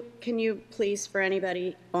 Can you please, for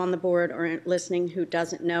anybody on the board or listening who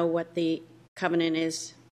doesn't know what the covenant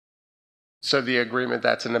is? So the agreement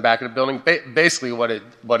that's in the back of the building, basically what it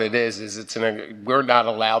is we're not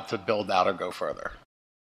allowed to build out or go further.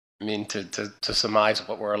 I mean, to surmise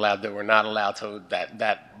what we're allowed to, we're not allowed to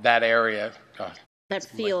that area. That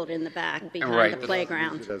field in the back behind Right. the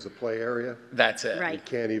playground. Use it as a play area. That's it. Right. We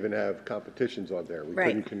can't even have competitions on there. We Right.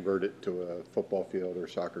 couldn't convert it to a football field or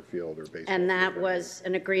soccer field or baseball And that field. was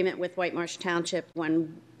an agreement with White Marsh Township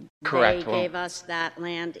when Correct. they gave us that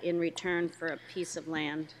land in return for a piece of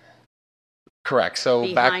land Correct. So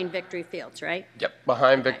behind Victory Fields, right? Yep,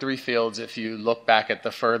 behind Victory Fields. If you look back at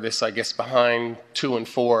the furthest, I guess behind 2 and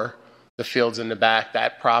 4, the fields in the back,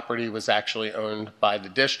 that property was actually owned by the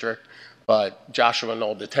district. But Joshua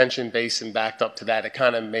Knoll Detention Basin backed up to that. It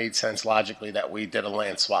kind of made sense logically that we did a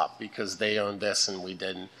land swap because they owned this and we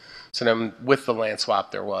didn't. So then with the land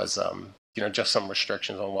swap, there was, just some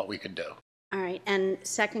restrictions on what we could do. All right. And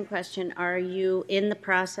second question, are you in the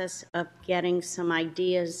process of getting some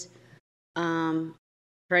ideas?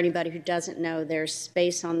 For anybody who doesn't know, there's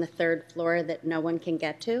space on the 3rd floor that no one can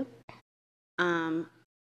get to. Do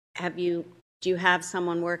you have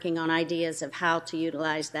someone working on ideas of how to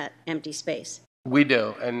utilize that empty space? We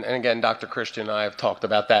do. And again, Dr. Christian and I have talked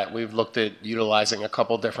about that. We've looked at utilizing a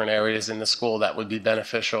couple different areas in the school that would be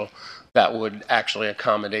beneficial, that would actually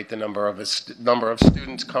accommodate the number of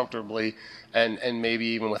students comfortably and maybe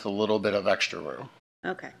even with a little bit of extra room.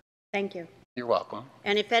 Okay. Thank you. You're welcome.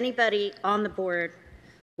 And if anybody on the board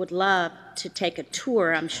would love to take a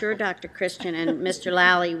tour, I'm sure Dr. Christian and Mr.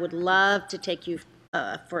 Lally would love to take you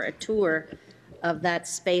for a tour of that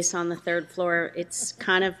space on the 3rd floor. It's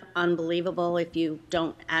kind of unbelievable if you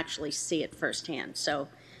don't actually see it firsthand. So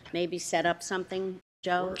maybe set up something,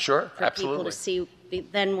 Joe, Sure, for absolutely. people to see.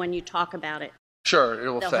 Then when you talk about it, Sure, it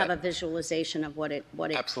will they'll fit. have a visualization of what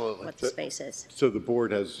Absolutely. the space is. So the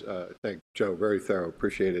board has, thank Joe, very thorough,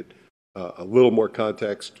 appreciate it. A little more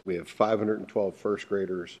context, we have 512 first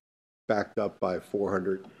graders backed up by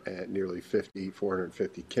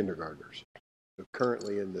 450 kindergartners. So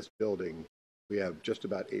currently in this building, we have just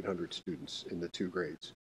about 800 students in the 2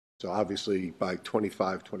 grades. So obviously by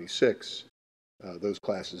 25, 26, those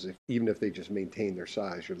classes, even if they just maintain their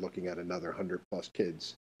size, you're looking at another 100 plus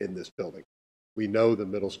kids in this building. We know the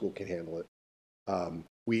middle school can handle it.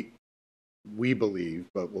 We believe,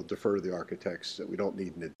 but we'll defer to the architects, that we don't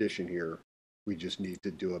need an addition here. We just need to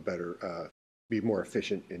do a better, be more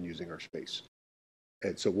efficient in using our space.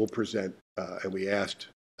 And so we'll present, and we asked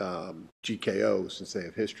GKO, since they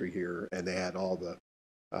have history here, and they had all the,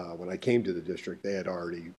 when I came to the district, they had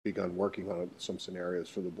already begun working on some scenarios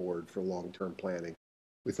for the board for long-term planning.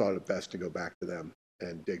 We thought it best to go back to them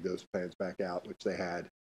and dig those plans back out, which they had.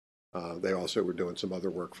 They also were doing some other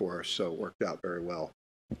work for us, so it worked out very well.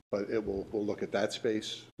 But we'll look at that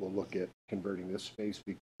space. We'll look at converting this space,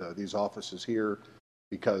 these offices here,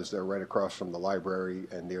 because they're right across from the library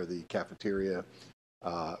and near the cafeteria.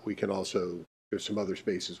 We can also, there's some other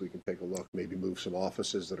spaces we can take a look, maybe move some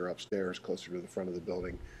offices that are upstairs closer to the front of the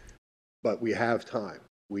building. But we have time.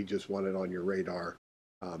 We just want it on your radar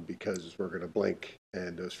because we're going to blink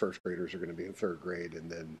and those first graders are going to be in third grade, and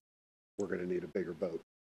then we're going to need a bigger boat.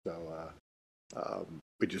 So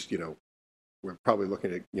we just, we're probably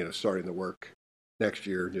looking at, starting the work next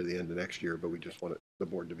year, near the end of next year, but we just want the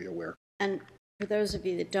board to be aware. And for those of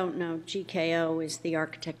you that don't know, GKO is the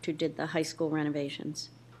architect who did the high school renovations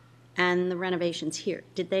and the renovations here.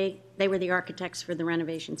 They were the architects for the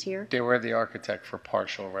renovations here? They were the architect for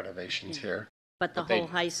partial renovations here. But the whole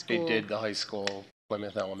high school? They did the high school,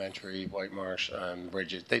 Plymouth Elementary, White Marsh,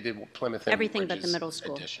 Bridges. They did Plymouth and everything Bridges but the middle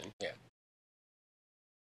school. Addition. Yeah.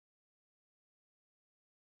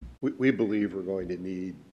 We believe we're going to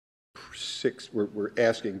need 6. We're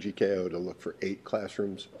asking GKO to look for 8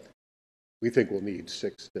 classrooms. We think we'll need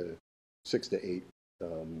 6 to 8,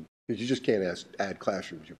 because you just can't add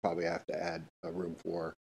classrooms. You probably have to add a room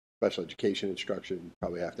for special education instruction. You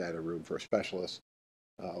probably have to add a room for a specialist,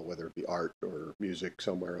 whether it be art or music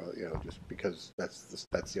somewhere. Just because that's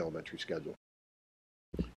the elementary schedule.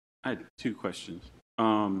 I had 2 questions.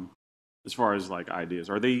 As far as like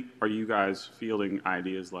ideas, are you guys fielding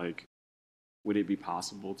ideas like, would it be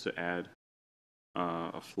possible to add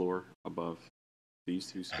a floor above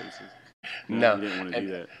these 2 spaces? No, you didn't want to do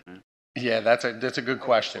that. Right? Yeah, that's a good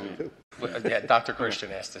question. Yeah, Dr.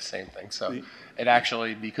 Christian asked the same thing. So it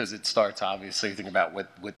actually, because it starts obviously, think about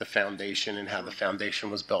with the foundation and how the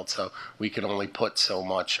foundation was built. So we could only put so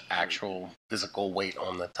much actual physical weight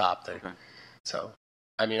on the top there. Okay. So,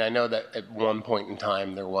 I mean, I know that at one point in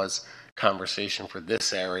time there was conversation for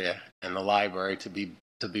this area and the library to be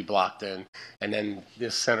blocked in, and then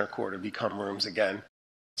this center core to become rooms again.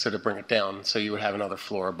 So to bring it down, so you would have another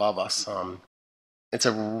floor above us. It's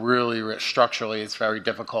a really structurally, it's very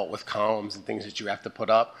difficult with columns and things that you have to put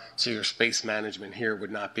up. So your space management here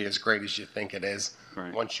would not be as great as you think it is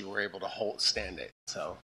once you were able to stand it.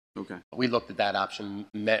 So we looked at that option,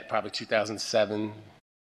 met probably 2007,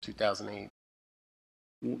 2008.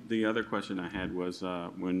 The other question I had was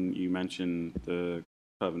when you mentioned the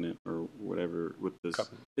covenant or whatever with this,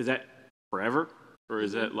 is that forever? Or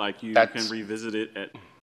is that like you can revisit it at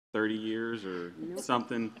 30 years or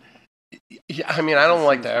something? Yeah, I mean, I don't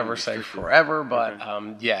like to ever say forever, but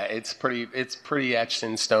yeah, it's pretty etched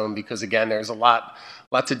in stone because again, there's a lot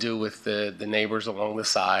to do with the neighbors along the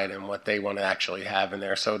side and what they want to actually have in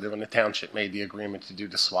there. So when the township made the agreement to do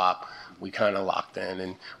the swap, we kind of locked in,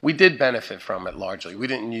 and we did benefit from it largely. We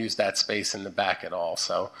didn't use that space in the back at all,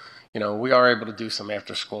 so we are able to do some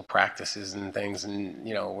after-school practices and things, and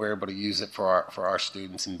we're able to use it for our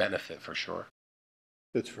students and benefit for sure.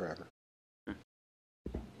 It's forever.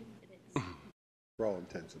 For all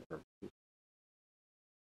intents and purposes.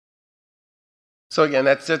 So again,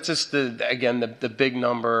 that's just the big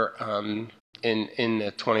number in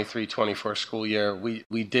the 23-24 school year.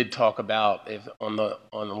 We did talk about if on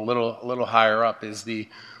a little higher up is the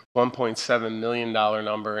 $1.7 million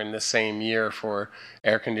number in the same year for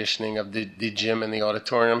air conditioning of the gym and the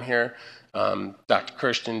auditorium here. Dr.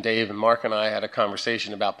 Christian, Dave, and Mark and I had a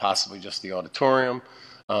conversation about possibly just the auditorium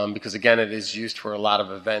because again, it is used for a lot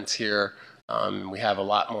of events here. We have a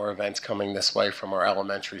lot more events coming this way from our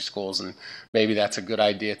elementary schools, and maybe that's a good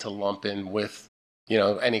idea to lump in with,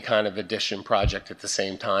 any kind of addition project at the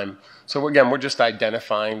same time. So again, we're just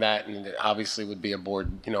identifying that, and it obviously would be a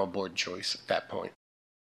board choice at that point.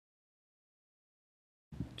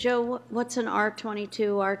 Joe, what's an R22,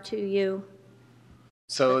 R2U?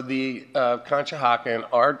 So the Conshohocken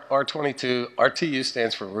R22, RTU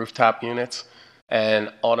stands for rooftop units,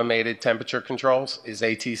 and automated temperature controls is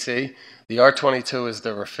ATC. The R22 is the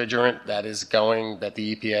refrigerant that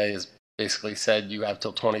the EPA has basically said you have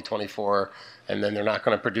till 2024, and then they're not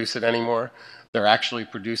going to produce it anymore. They're actually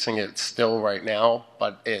producing it still right now,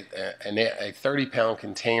 but a 30-pound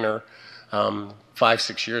container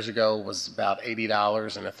 5-6 years ago was about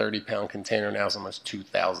 $80, and a 30-pound container now is almost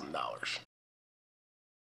 $2,000.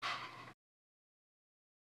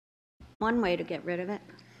 One way to get rid of it.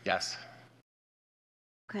 Yes.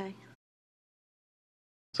 Okay.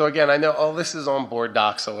 So again, I know all this is on board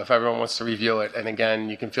docs, so if everyone wants to review it, and again,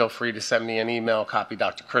 you can feel free to send me an email, copy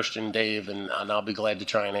Dr. Christian, Dave, and I'll be glad to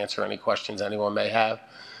try and answer any questions anyone may have.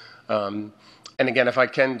 And again, if I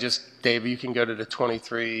can just, Dave, you can go to the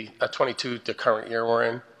 22, the current year we're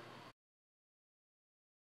in.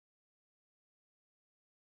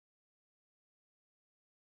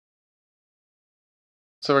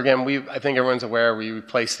 So again, I think everyone's aware we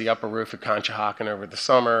replaced the upper roof at Conshohocken over the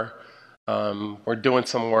summer. We're doing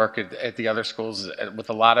some work at the other schools with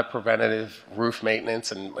a lot of preventative roof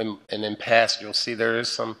maintenance, and in past you'll see there is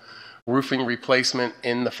some roofing replacement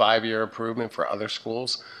in the 5-year improvement for other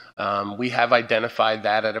schools. We have identified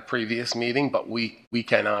that at a previous meeting, but we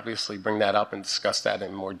can obviously bring that up and discuss that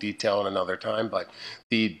in more detail at another time. But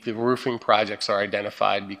the roofing projects are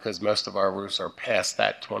identified because most of our roofs are past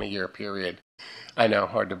that 20-year period. I know,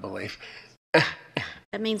 hard to believe.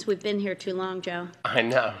 That means we've been here too long, Joe. I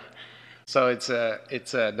know. So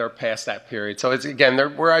they're past that period. So it's, again,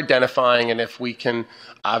 we're identifying, and if we can,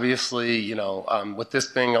 obviously, with this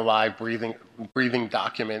being a live breathing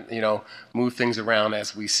document, move things around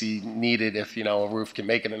as we see needed. If, a roof can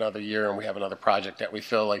make it another year and we have another project that we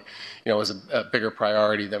feel like, is a bigger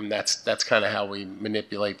priority, then that's kind of how we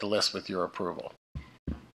manipulate the list with your approval.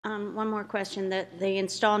 One more question. The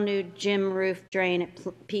install new gym roof drain at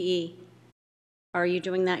PE. Are you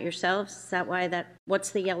doing that yourselves? Is that why what's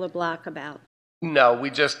the yellow block about? No, we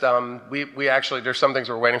just, we actually, there's some things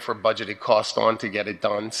we're waiting for budgeted cost on to get it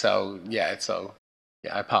done. So, yeah,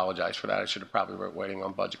 I apologize for that. I should have probably been waiting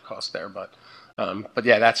on budget cost there. But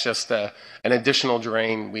yeah, that's just an additional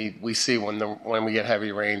drain. We see when we get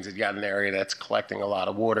heavy rains, you got an area that's collecting a lot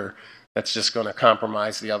of water. That's just going to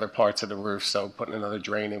compromise the other parts of the roof. So putting another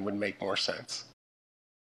drain in would make more sense.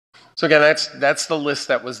 So again, that's the list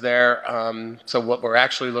that was there. So what we're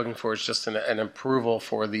actually looking for is just an approval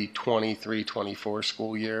for the 23-24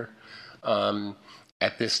 school year.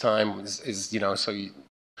 At this time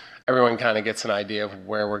everyone kind of gets an idea of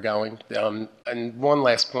where we're going. And one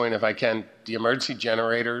last point, if I can, the emergency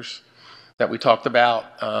generators that we talked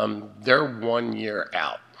about, they're 1 year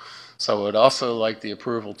out. So I would also like the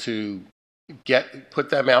approval to put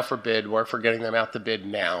them out for bid, work for getting them out to bid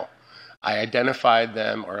now. I identified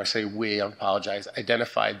them, or I say we, I apologize,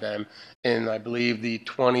 identified them in, I believe, the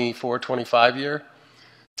 24-25 year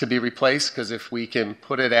to be replaced, because if we can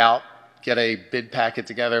put it out, get a bid packet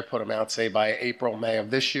together, put them out, say, by April, May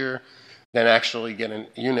of this year, then actually get a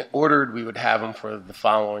unit ordered, we would have them for the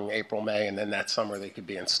following April, May, and then that summer they could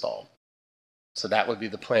be installed. So that would be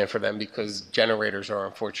the plan for them, because generators are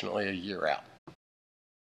unfortunately a year out.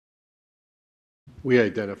 We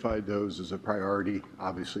identified those as a priority.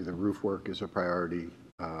 Obviously, the roof work is a priority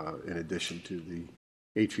in addition to the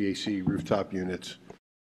HVAC rooftop units.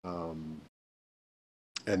 And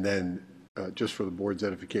then just for the board's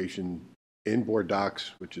edification, in board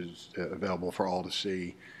docs, which is available for all to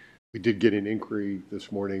see, we did get an inquiry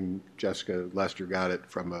this morning. Jessica Lester got it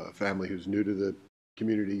from a family who's new to the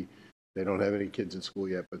community. They don't have any kids in school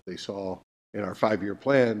yet, but they saw in our 5-year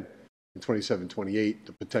plan in 27-28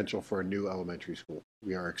 the potential for a new elementary school.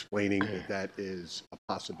 We are explaining that is a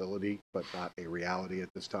possibility, but not a reality at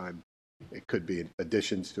this time. It could be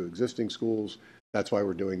additions to existing schools. That's why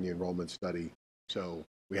we're doing the enrollment study. So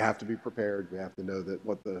we have to be prepared. We have to know that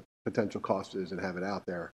what the potential cost is and have it out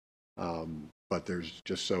there. But there's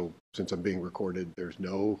since I'm being recorded, there's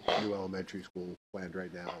no new elementary school planned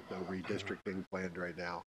right now, no redistricting planned right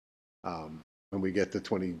now. When we get to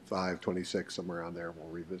 25, 26, somewhere around there, we'll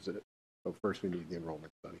revisit it. So first we need the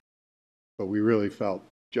enrollment study. But we really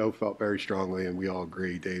Joe felt very strongly, and we all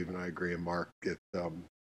agree, Dave and I agree, and Mark, that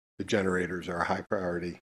the generators are a high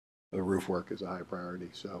priority. The roof work is a high priority.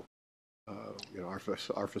 So,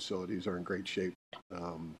 our facilities are in great shape.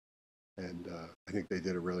 And I think they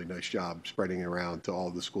did a really nice job spreading it around to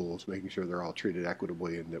all the schools, making sure they're all treated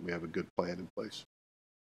equitably and that we have a good plan in place.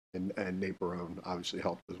 And Naperone obviously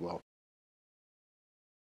helped as well.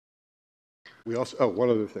 We also,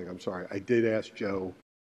 one other thing, I'm sorry. I did ask Joe,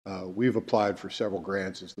 we've applied for several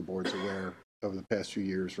grants, as the board's aware, over the past few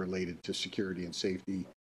years related to security and safety.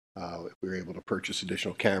 We were able to purchase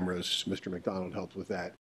additional cameras. Mr. McDonald helped with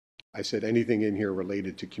that. I said anything in here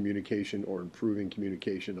related to communication or improving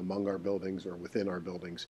communication among our buildings or within our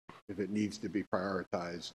buildings, if it needs to be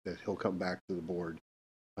prioritized, that he'll come back to the board,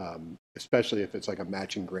 especially if it's like a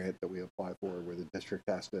matching grant that we apply for where the district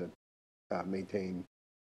has to maintain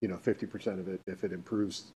 50% of it. If it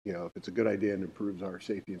improves, if it's a good idea and improves our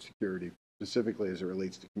safety and security, specifically as it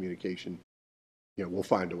relates to communication, we'll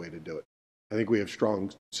find a way to do it. I think we have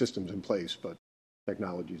strong systems in place, but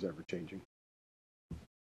technology is ever changing.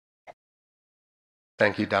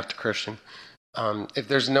 Thank you, Dr. Christian. If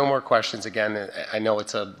there's no more questions, again, I know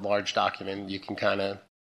it's a large document. You can kind of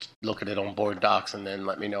look at it on board docs and then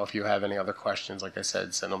let me know if you have any other questions. Like I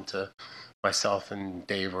said, send them to myself and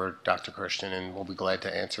Dave or Dr. Christian, and we'll be glad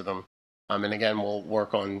to answer them. And again, we'll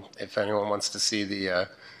work on, if anyone wants to see the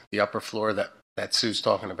upper floor that Sue's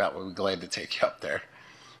talking about, we'll be glad to take you up there.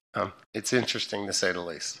 It's interesting, to say the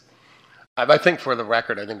least. I think for the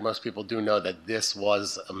record, I think most people do know that this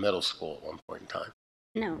was a middle school at one point in time.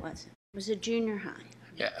 No, it wasn't. It was a junior high.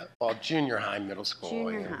 Yeah, well, junior high, middle school.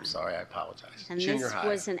 Junior high. I'm sorry, I apologize. And junior this high.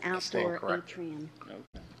 was an outdoor atrium. Okay.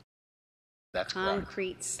 That's correct.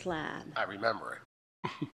 Concrete slab. I remember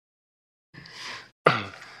it.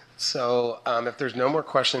 So if there's no more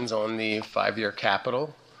questions on the 5-year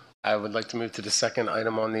capital, I would like to move to the second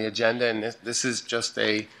item on the agenda, and this is just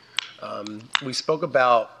a, we spoke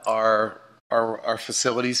about our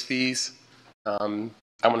facilities fees. I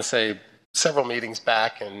want to say several meetings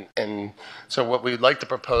back, and so what we'd like to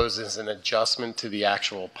propose is an adjustment to the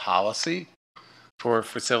actual policy for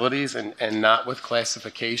facilities, and not with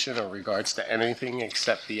classification or regards to anything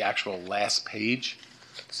except the actual last page.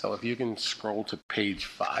 So if you can scroll to page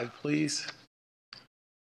 5, please.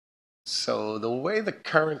 So the way the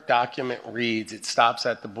current document reads, it stops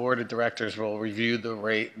at the board of directors will review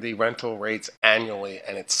the rental rates annually,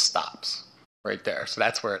 and it stops right there. So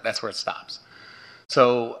that's where it stops.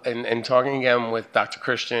 So in talking again with Dr.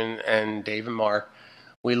 Christian and Dave and Mark,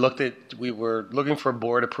 we were looking for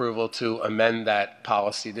board approval to amend that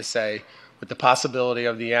policy to say, with the possibility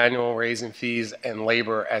of the annual raise in fees and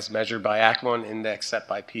labor as measured by Act 1 index set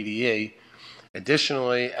by PDE.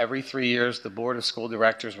 Additionally, every 3 years, the Board of School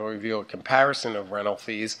Directors will review a comparison of rental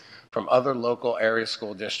fees from other local area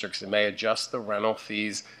school districts and may adjust the rental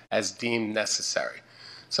fees as deemed necessary.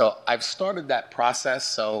 So I've started that process.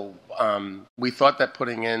 So we thought that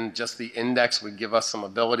putting in just the index would give us some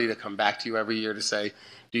ability to come back to you every year to say,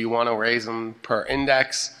 do you want to raise them per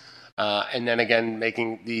index? And then again,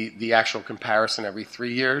 making the actual comparison every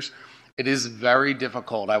 3 years. It is very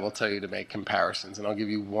difficult, I will tell you, to make comparisons. And I'll give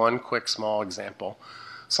you one quick small example.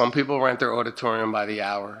 Some people rent their auditorium by the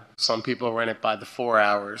hour. Some people rent it by the 4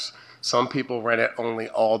 hours. Some people rent it only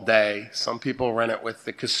all day. Some people rent it with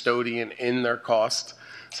the custodian in their cost.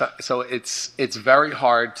 So it's very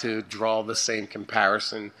hard to draw the same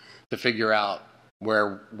comparison to figure out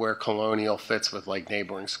where Colonial fits with like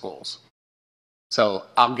neighboring schools. So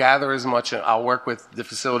I'll gather as much. I'll work with the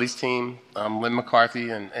facilities team, Lynn McCarthy,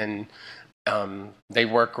 and they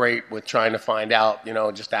work great with trying to find out,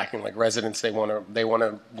 just acting like residents. They want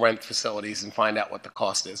to rent facilities and find out what the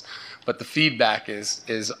cost is. But the feedback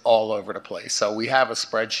is all over the place. So we have a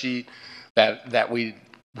spreadsheet that we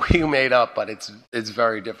made up, but it's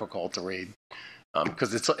very difficult to read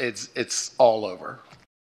because it's all over.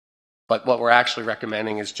 But what we're actually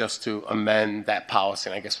recommending is just to amend that policy.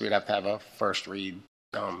 And I guess we'd have to have a first read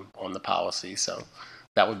on the policy. So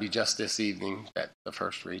that would be just this evening, that the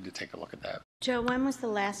first read, to take a look at that. Joe, when was the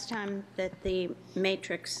last time that the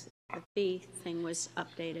matrix, the fee thing was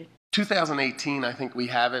updated? 2018, I think we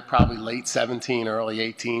have it, probably late 17, early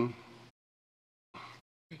 18.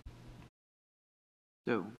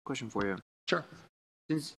 So, question for you. Sure.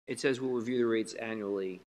 Since it says we'll review the rates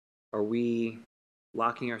annually, are we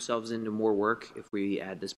locking ourselves into more work if we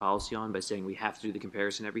add this policy on by saying we have to do the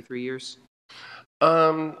comparison every 3 years?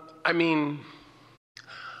 I mean,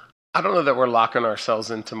 I don't know that we're locking ourselves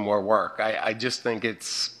into more work. I just think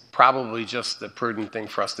it's probably just the prudent thing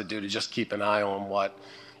for us to do, to just keep an eye on what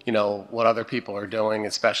other people are doing,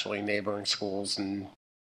 especially neighboring schools. And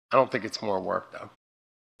I don't think it's more work, though.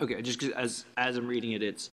 Okay, just because as I'm reading it,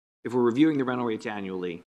 it's if we're reviewing the rental rates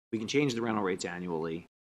annually, we can change the rental rates annually,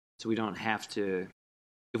 so we don't have to.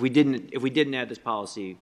 If we didn't add this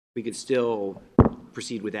policy, we could still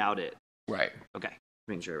proceed without it. Right. Okay,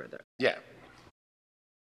 making sure I read that. Yeah.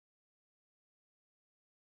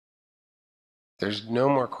 There's no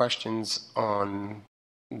more questions on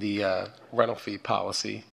the rental fee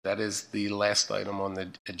policy. That is the last item on the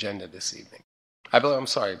agenda this evening. I'm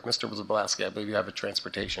sorry, Mr. Zablowski, I believe you have a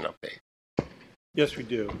transportation update. Yes, we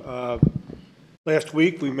do. Last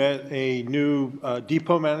week, we met a new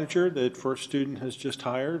depot manager that First Student has just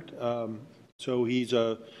hired. So he's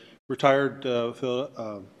a retired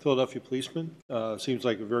Philadelphia policeman. Seems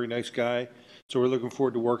like a very nice guy. So we're looking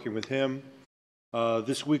forward to working with him.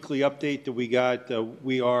 This weekly update that we got,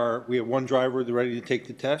 we have one driver that's ready to take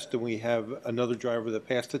the test, and we have another driver that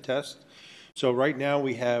passed the test. So right now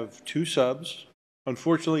we have 2 subs.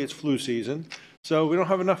 Unfortunately, it's flu season, so we don't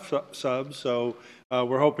have enough subs. So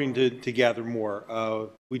we're hoping to gather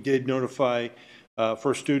more. We did notify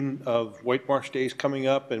First Student of White Marsh Days coming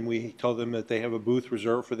up, and we told them that they have a booth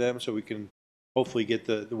reserved for them, so we can hopefully get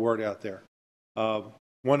the word out there.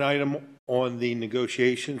 One item on the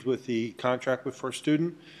negotiations with the contract with First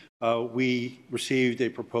Student, we received a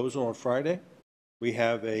proposal on Friday. We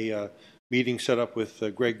have a meeting set up with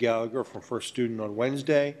Greg Gallagher from First Student on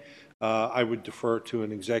Wednesday. I would defer to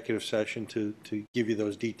an executive session to give you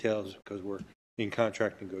those details because we're in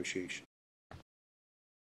contract negotiation.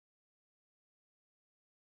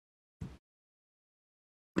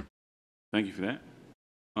 Thank you for that.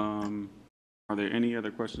 Are there any other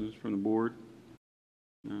questions from the board?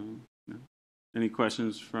 No. Any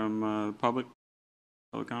questions from the public?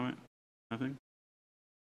 Public comment? Nothing?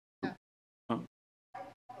 Oh.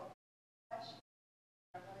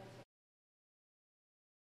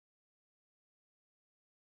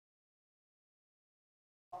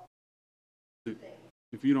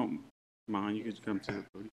 If you don't mind, you could come to the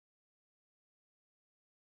podium.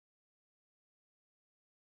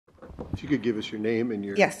 If you could give us your name and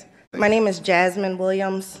your. Yes, my name is Jasmine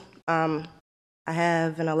Williams. I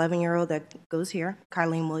have an 11-year-old that goes here,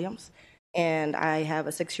 Kylene Williams, and I have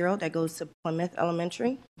a 6-year-old that goes to Plymouth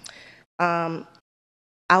Elementary.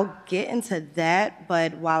 I'll get into that,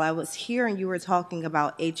 but while I was here and you were talking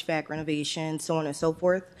about HVAC renovation, so on and so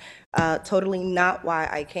forth, totally not why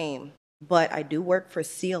I came. But I do work for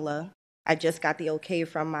CELA. I just got the okay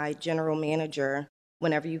from my general manager.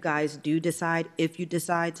 Whenever you guys do decide, if you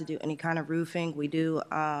decide to do any kind of roofing, we do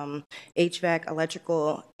HVAC,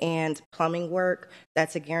 electrical, and plumbing work.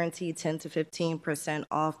 That's a guaranteed 10 to 15%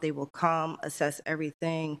 off. They will come, assess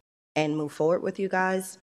everything, and move forward with you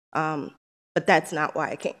guys. But that's not why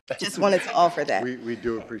I came. Just wanted to offer that. We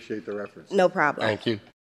do appreciate the reference. No problem. Thank you.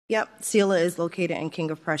 Yep, CELA is located in King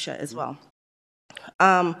of Prussia as well.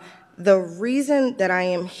 The reason that I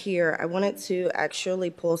am here, I wanted to actually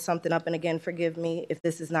pull something up, and again, forgive me if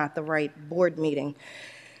this is not the right board meeting.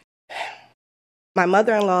 My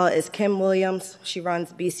mother-in-law is Kim Williams. She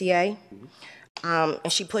runs BCA, and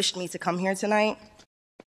she pushed me to come here tonight.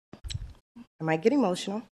 I might get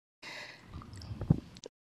emotional.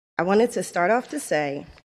 I wanted to start off to say,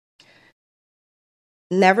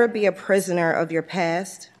 never be a prisoner of your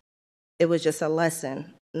past. It was just a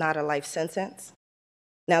lesson, not a life sentence.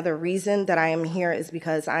 Now, the reason that I am here is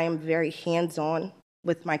because I am very hands-on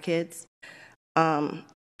with my kids.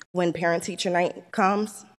 When parent-teacher night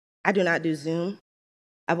comes, I do not do Zoom.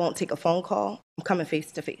 I won't take a phone call. I'm coming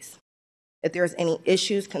face-to-face. If there's any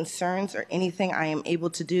issues, concerns, or anything I am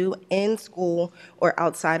able to do in school or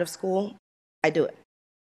outside of school, I do it.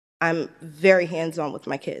 I'm very hands-on with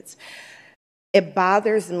my kids. It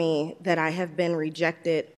bothers me that I have been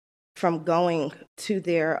rejected from going to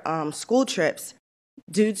their school trips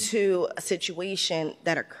due to a situation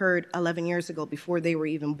that occurred 11 years ago before they were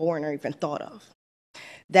even born or even thought of.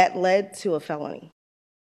 That led to a felony.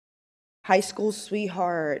 High school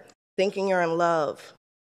sweetheart, thinking you're in love,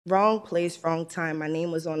 wrong place, wrong time. My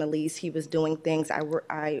name was on a lease. He was doing things.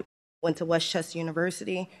 I went to Westchester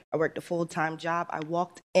University. I worked a full-time job. I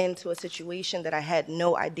walked into a situation that I had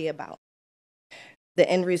no idea about. The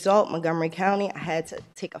end result, Montgomery County, I had to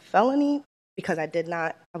take a felony because I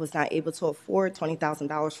was not able to afford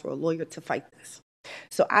 $20,000 for a lawyer to fight this.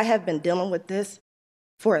 So I have been dealing with this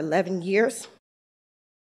for 11 years.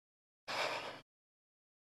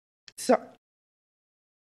 So,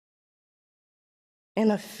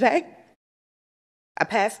 in effect, I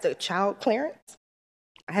passed the child clearance.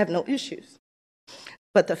 I have no issues.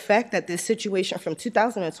 But the fact that this situation from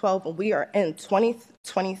 2012, and we are in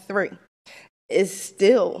 2023, is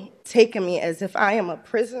still taking me as if I am a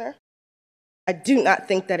prisoner, I do not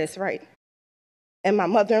think that it's right. And my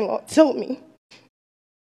mother-in-law told me,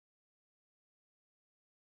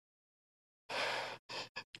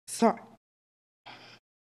 sorry.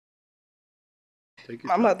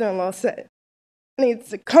 My mother-in-law said, I need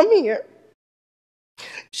to come here,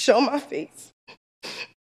 show my face,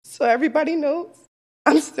 so everybody knows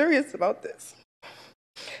I'm serious about this.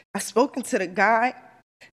 I've spoken to the guy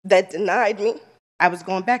that denied me. I was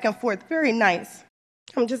going back and forth, very nice.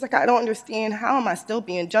 I'm just like, I don't understand, how am I still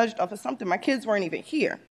being judged off of something? My kids weren't even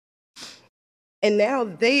here. And now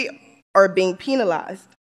they are being penalized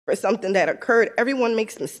for something that occurred. Everyone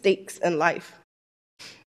makes mistakes in life,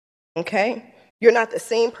 okay? You're not the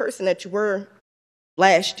same person that you were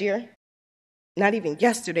last year, not even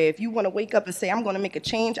yesterday. If you want to wake up and say, I'm going to make a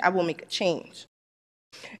change, I will make a change.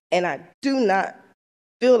 And I do not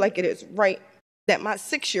feel like it is right that my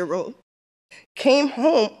 6-year-old came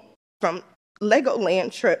home from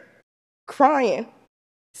Legoland trip crying,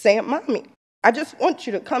 saying, Mommy, I just want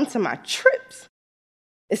you to come to my trips.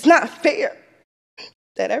 It's not fair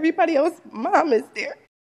that everybody else's mom is there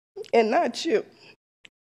and not you.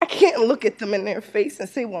 I can't look at them in their face and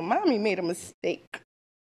say, well, Mommy made a mistake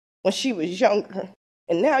when she was younger,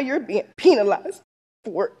 and now you're being penalized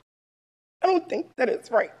for it. I don't think that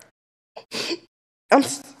it's right. I'm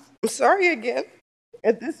sorry again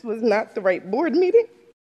if this was not the right board meeting,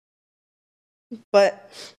 but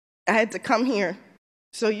I had to come here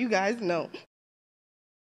so you guys know.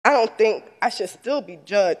 I don't think I should still be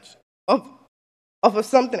judged of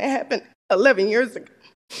something that happened 11 years ago.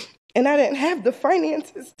 And I didn't have the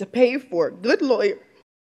finances to pay for a good lawyer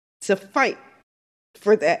to fight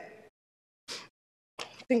for that.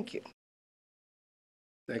 Thank you.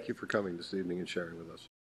 Thank you for coming this evening and sharing with us.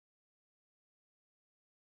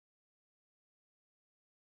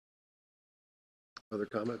 Other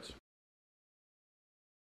comments?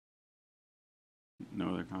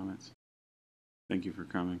 No other comments? Thank you for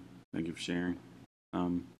coming. Thank you for sharing.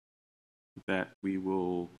 With that, we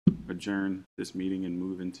will adjourn this meeting and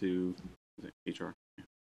move into HR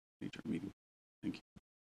meeting. Thank you.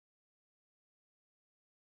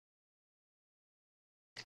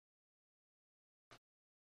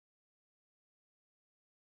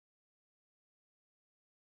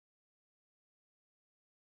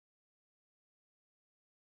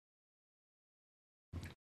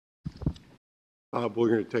 We're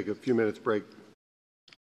going to take a few minutes break.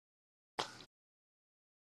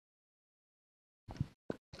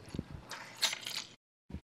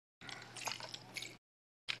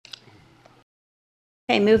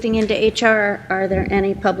 Okay, moving into HR, are there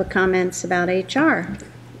any public comments about HR?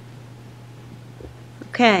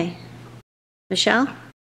 Okay. Michelle?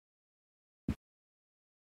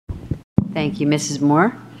 Thank you, Mrs.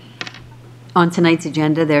 Moore. On tonight's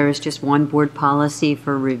agenda, there is just one board policy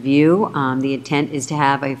for review. The intent is to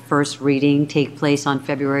have a first reading take place on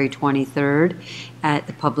February 23rd at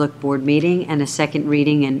the public board meeting and a second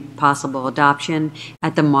reading and possible adoption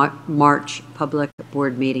at the March public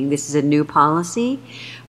board meeting. This is a new policy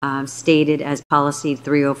stated as Policy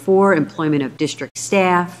 304, Employment of District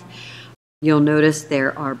Staff. You'll notice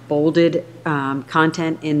there are bolded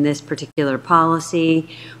content in this particular policy,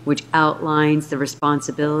 which outlines the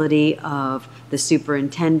responsibility of the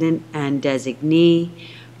superintendent and designee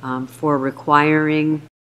for requiring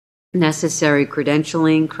necessary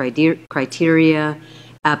credentialing criteria,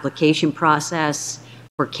 application process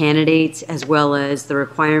for candidates, as well as the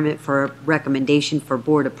requirement for a recommendation for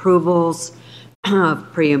board approvals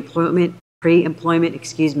of pre-employment,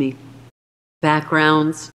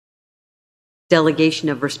 backgrounds, delegation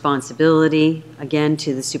of responsibility, again,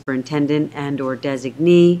 to the superintendent and or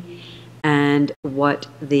designee, and what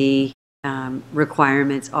the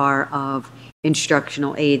requirements are of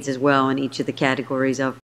instructional aides as well in each of the categories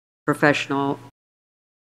of professional,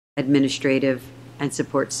 administrative, and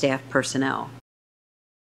support staff personnel.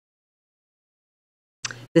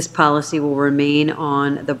 This policy will remain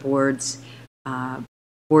on the board's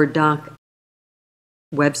board doc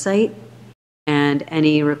website, and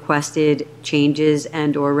any requested changes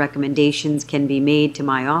and or recommendations can be made to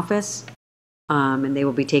my office, and they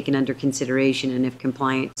will be taken under consideration, and if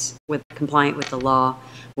compliant with the law,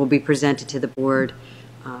 will be presented to the board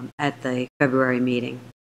at the February meeting.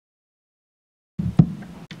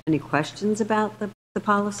 Any questions about the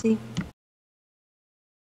policy?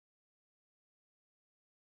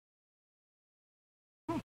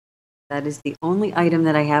 That is the only item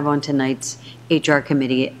that I have on tonight's HR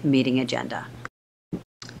committee meeting agenda.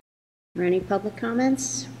 Are any public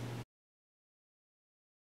comments?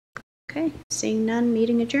 Okay, seeing none,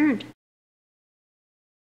 meeting adjourned.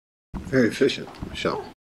 Very efficient, Michelle.